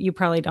Chicago. You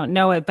probably don't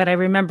know it, but I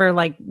remember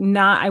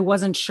I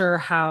wasn't sure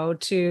how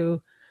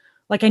to,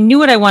 I knew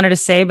what I wanted to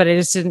say, but I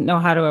just didn't know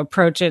how to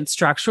approach it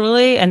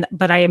structurally.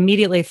 But I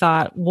immediately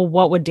thought, well,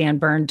 what would Dan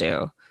Byrne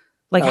do?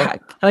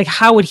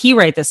 How would he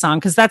write this song?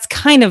 Because that's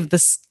kind of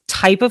this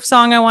type of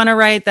song I want to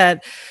write,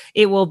 that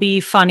it will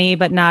be funny,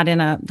 but not in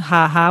a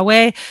ha-ha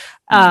way.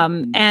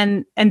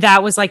 And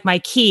that was like my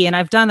key. And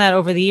I've done that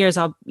over the years.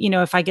 I'll,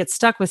 if I get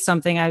stuck with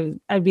something,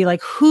 I'd be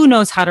like, who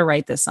knows how to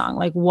write this song?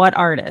 Like what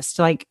artist?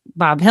 Like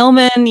Bob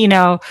Hillman,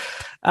 Sarah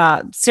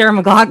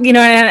McLachlan,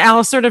 and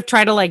I'll sort of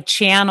try to like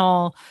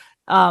channel,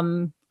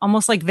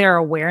 almost like their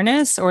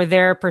awareness or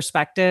their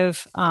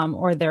perspective,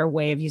 or their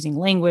way of using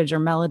language or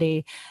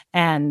melody.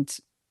 And,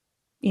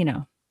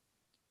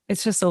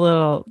 it's just a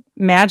little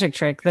magic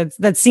trick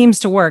that seems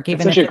to work,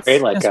 even if it's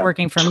great, just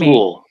working for tool,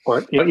 me.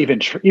 Or even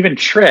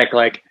trick,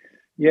 like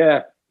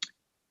like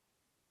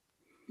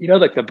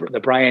the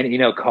Brian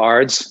Eno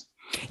cards.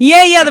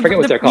 Yeah. I forget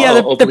what they're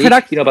called. The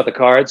product. About the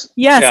cards.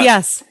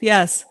 Yes.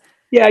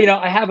 Yeah,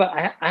 I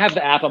have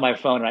the app on my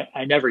phone, and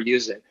I never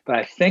use it, but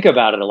I think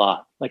about it a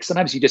lot. Like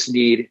sometimes you just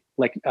need,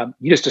 like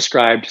you just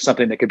described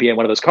something that could be in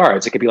one of those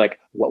cards. It could be like,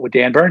 what would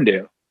Dan Byrne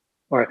do?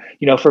 Or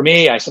for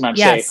me, I sometimes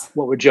say,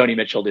 what would Joni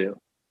Mitchell do?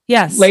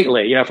 Yes.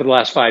 Lately, for the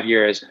last 5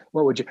 years,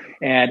 what would you?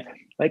 And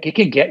like it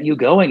can get you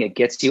going. It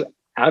gets you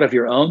out of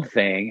your own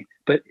thing,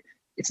 but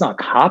it's not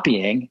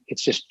copying.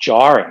 It's just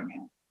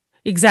jarring.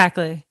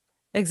 Exactly.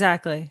 In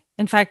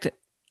fact,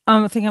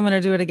 I think I'm going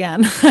to do it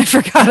again. I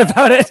forgot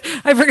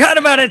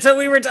about it till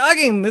we were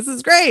talking. This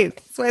is great.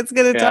 That's why it's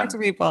good to talk to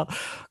people.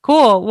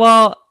 Cool.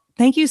 Well,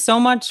 thank you so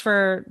much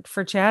for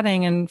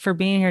chatting and for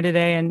being here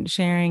today and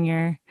sharing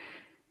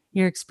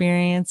your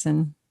experience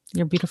and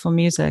your beautiful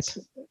music.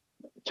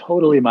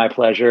 Totally my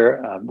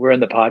pleasure. We're in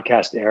the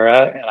podcast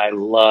era, and I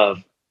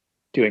love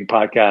doing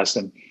podcasts,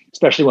 and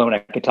especially when I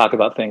can talk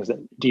about things that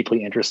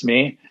deeply interest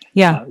me.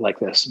 Yeah, like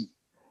this.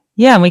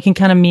 Yeah, and we can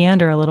kind of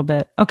meander a little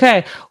bit.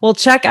 Okay, well,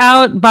 check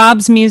out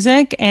Bob's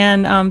music,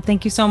 and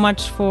thank you so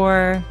much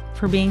for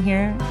being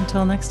here.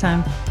 Until next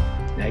time.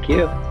 Thank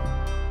you.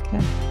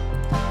 Okay.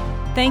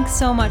 Thanks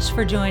so much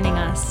for joining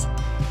us.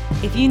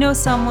 If you know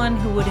someone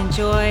who would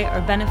enjoy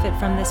or benefit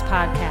from this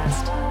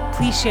podcast,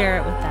 please share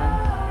it with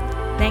them.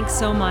 Thanks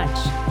so much.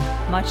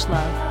 Much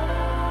love.